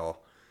NFL,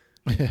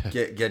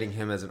 getting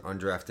him as an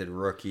undrafted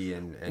rookie.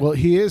 And well,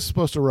 he is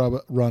supposed to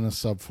run a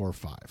sub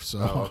 4.5, so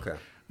okay.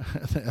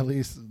 At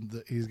least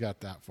he's got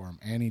that for him,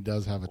 and he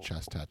does have a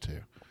chest tattoo,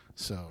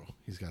 so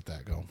he's got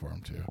that going for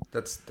him too.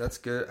 That's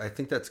good. I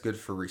think that's good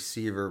for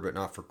receiver, but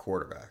not for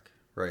quarterback.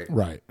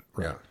 Right.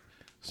 Yeah.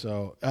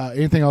 So,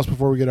 anything else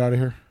before we get out of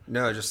here?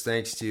 No, just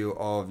thanks to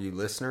all of you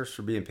listeners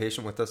for being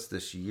patient with us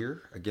this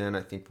year. Again,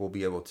 I think we'll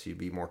be able to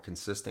be more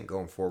consistent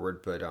going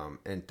forward. But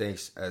and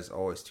thanks as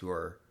always to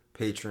our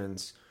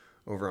patrons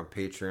over on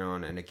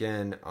Patreon. And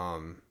again,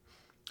 I'm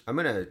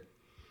gonna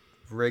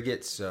rig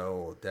it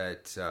so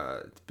that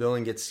the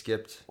billing gets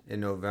skipped in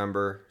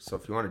November. So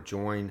if you want to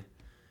join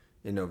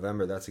in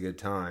November, that's a good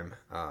time.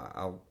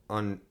 I'll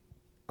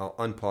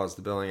unpause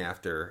the billing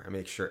after I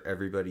make sure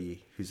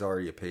everybody who's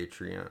already a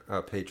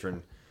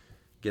patron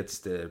gets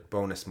the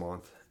bonus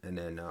month, and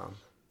then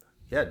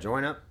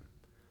join up,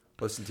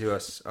 listen to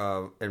us,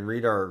 and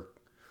read our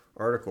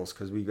articles,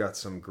 because we've got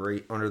some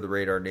great under the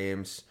radar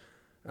names.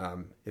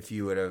 If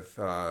you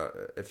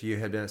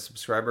had been a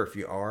subscriber, if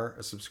you are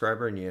a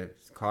subscriber and you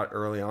caught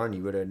early on,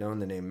 you would have known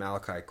the name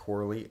Malachi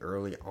Corley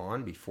early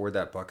on before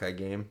that Buckeye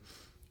game,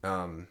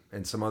 and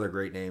some other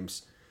great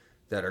names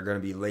that are going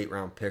to be late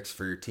round picks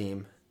for your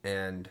team,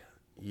 and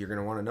you're going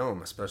to want to know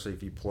them, especially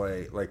if you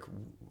play like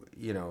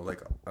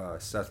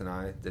Seth and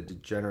I, the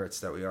degenerates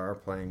that we are,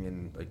 playing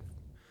in like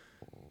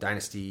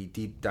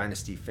deep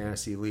dynasty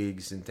fantasy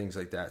leagues and things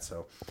like that.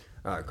 So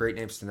great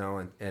names to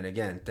know. And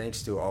again,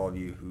 thanks to all of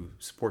you who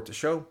support the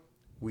show.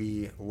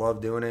 We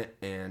love doing it,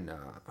 and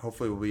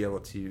hopefully we'll be able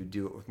to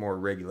do it with more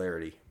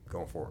regularity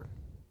going forward.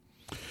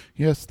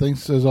 Yes,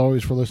 thanks as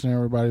always for listening,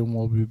 everybody, and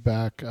we'll be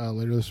back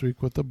later this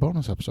week with the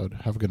bonus episode.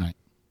 Have a good night.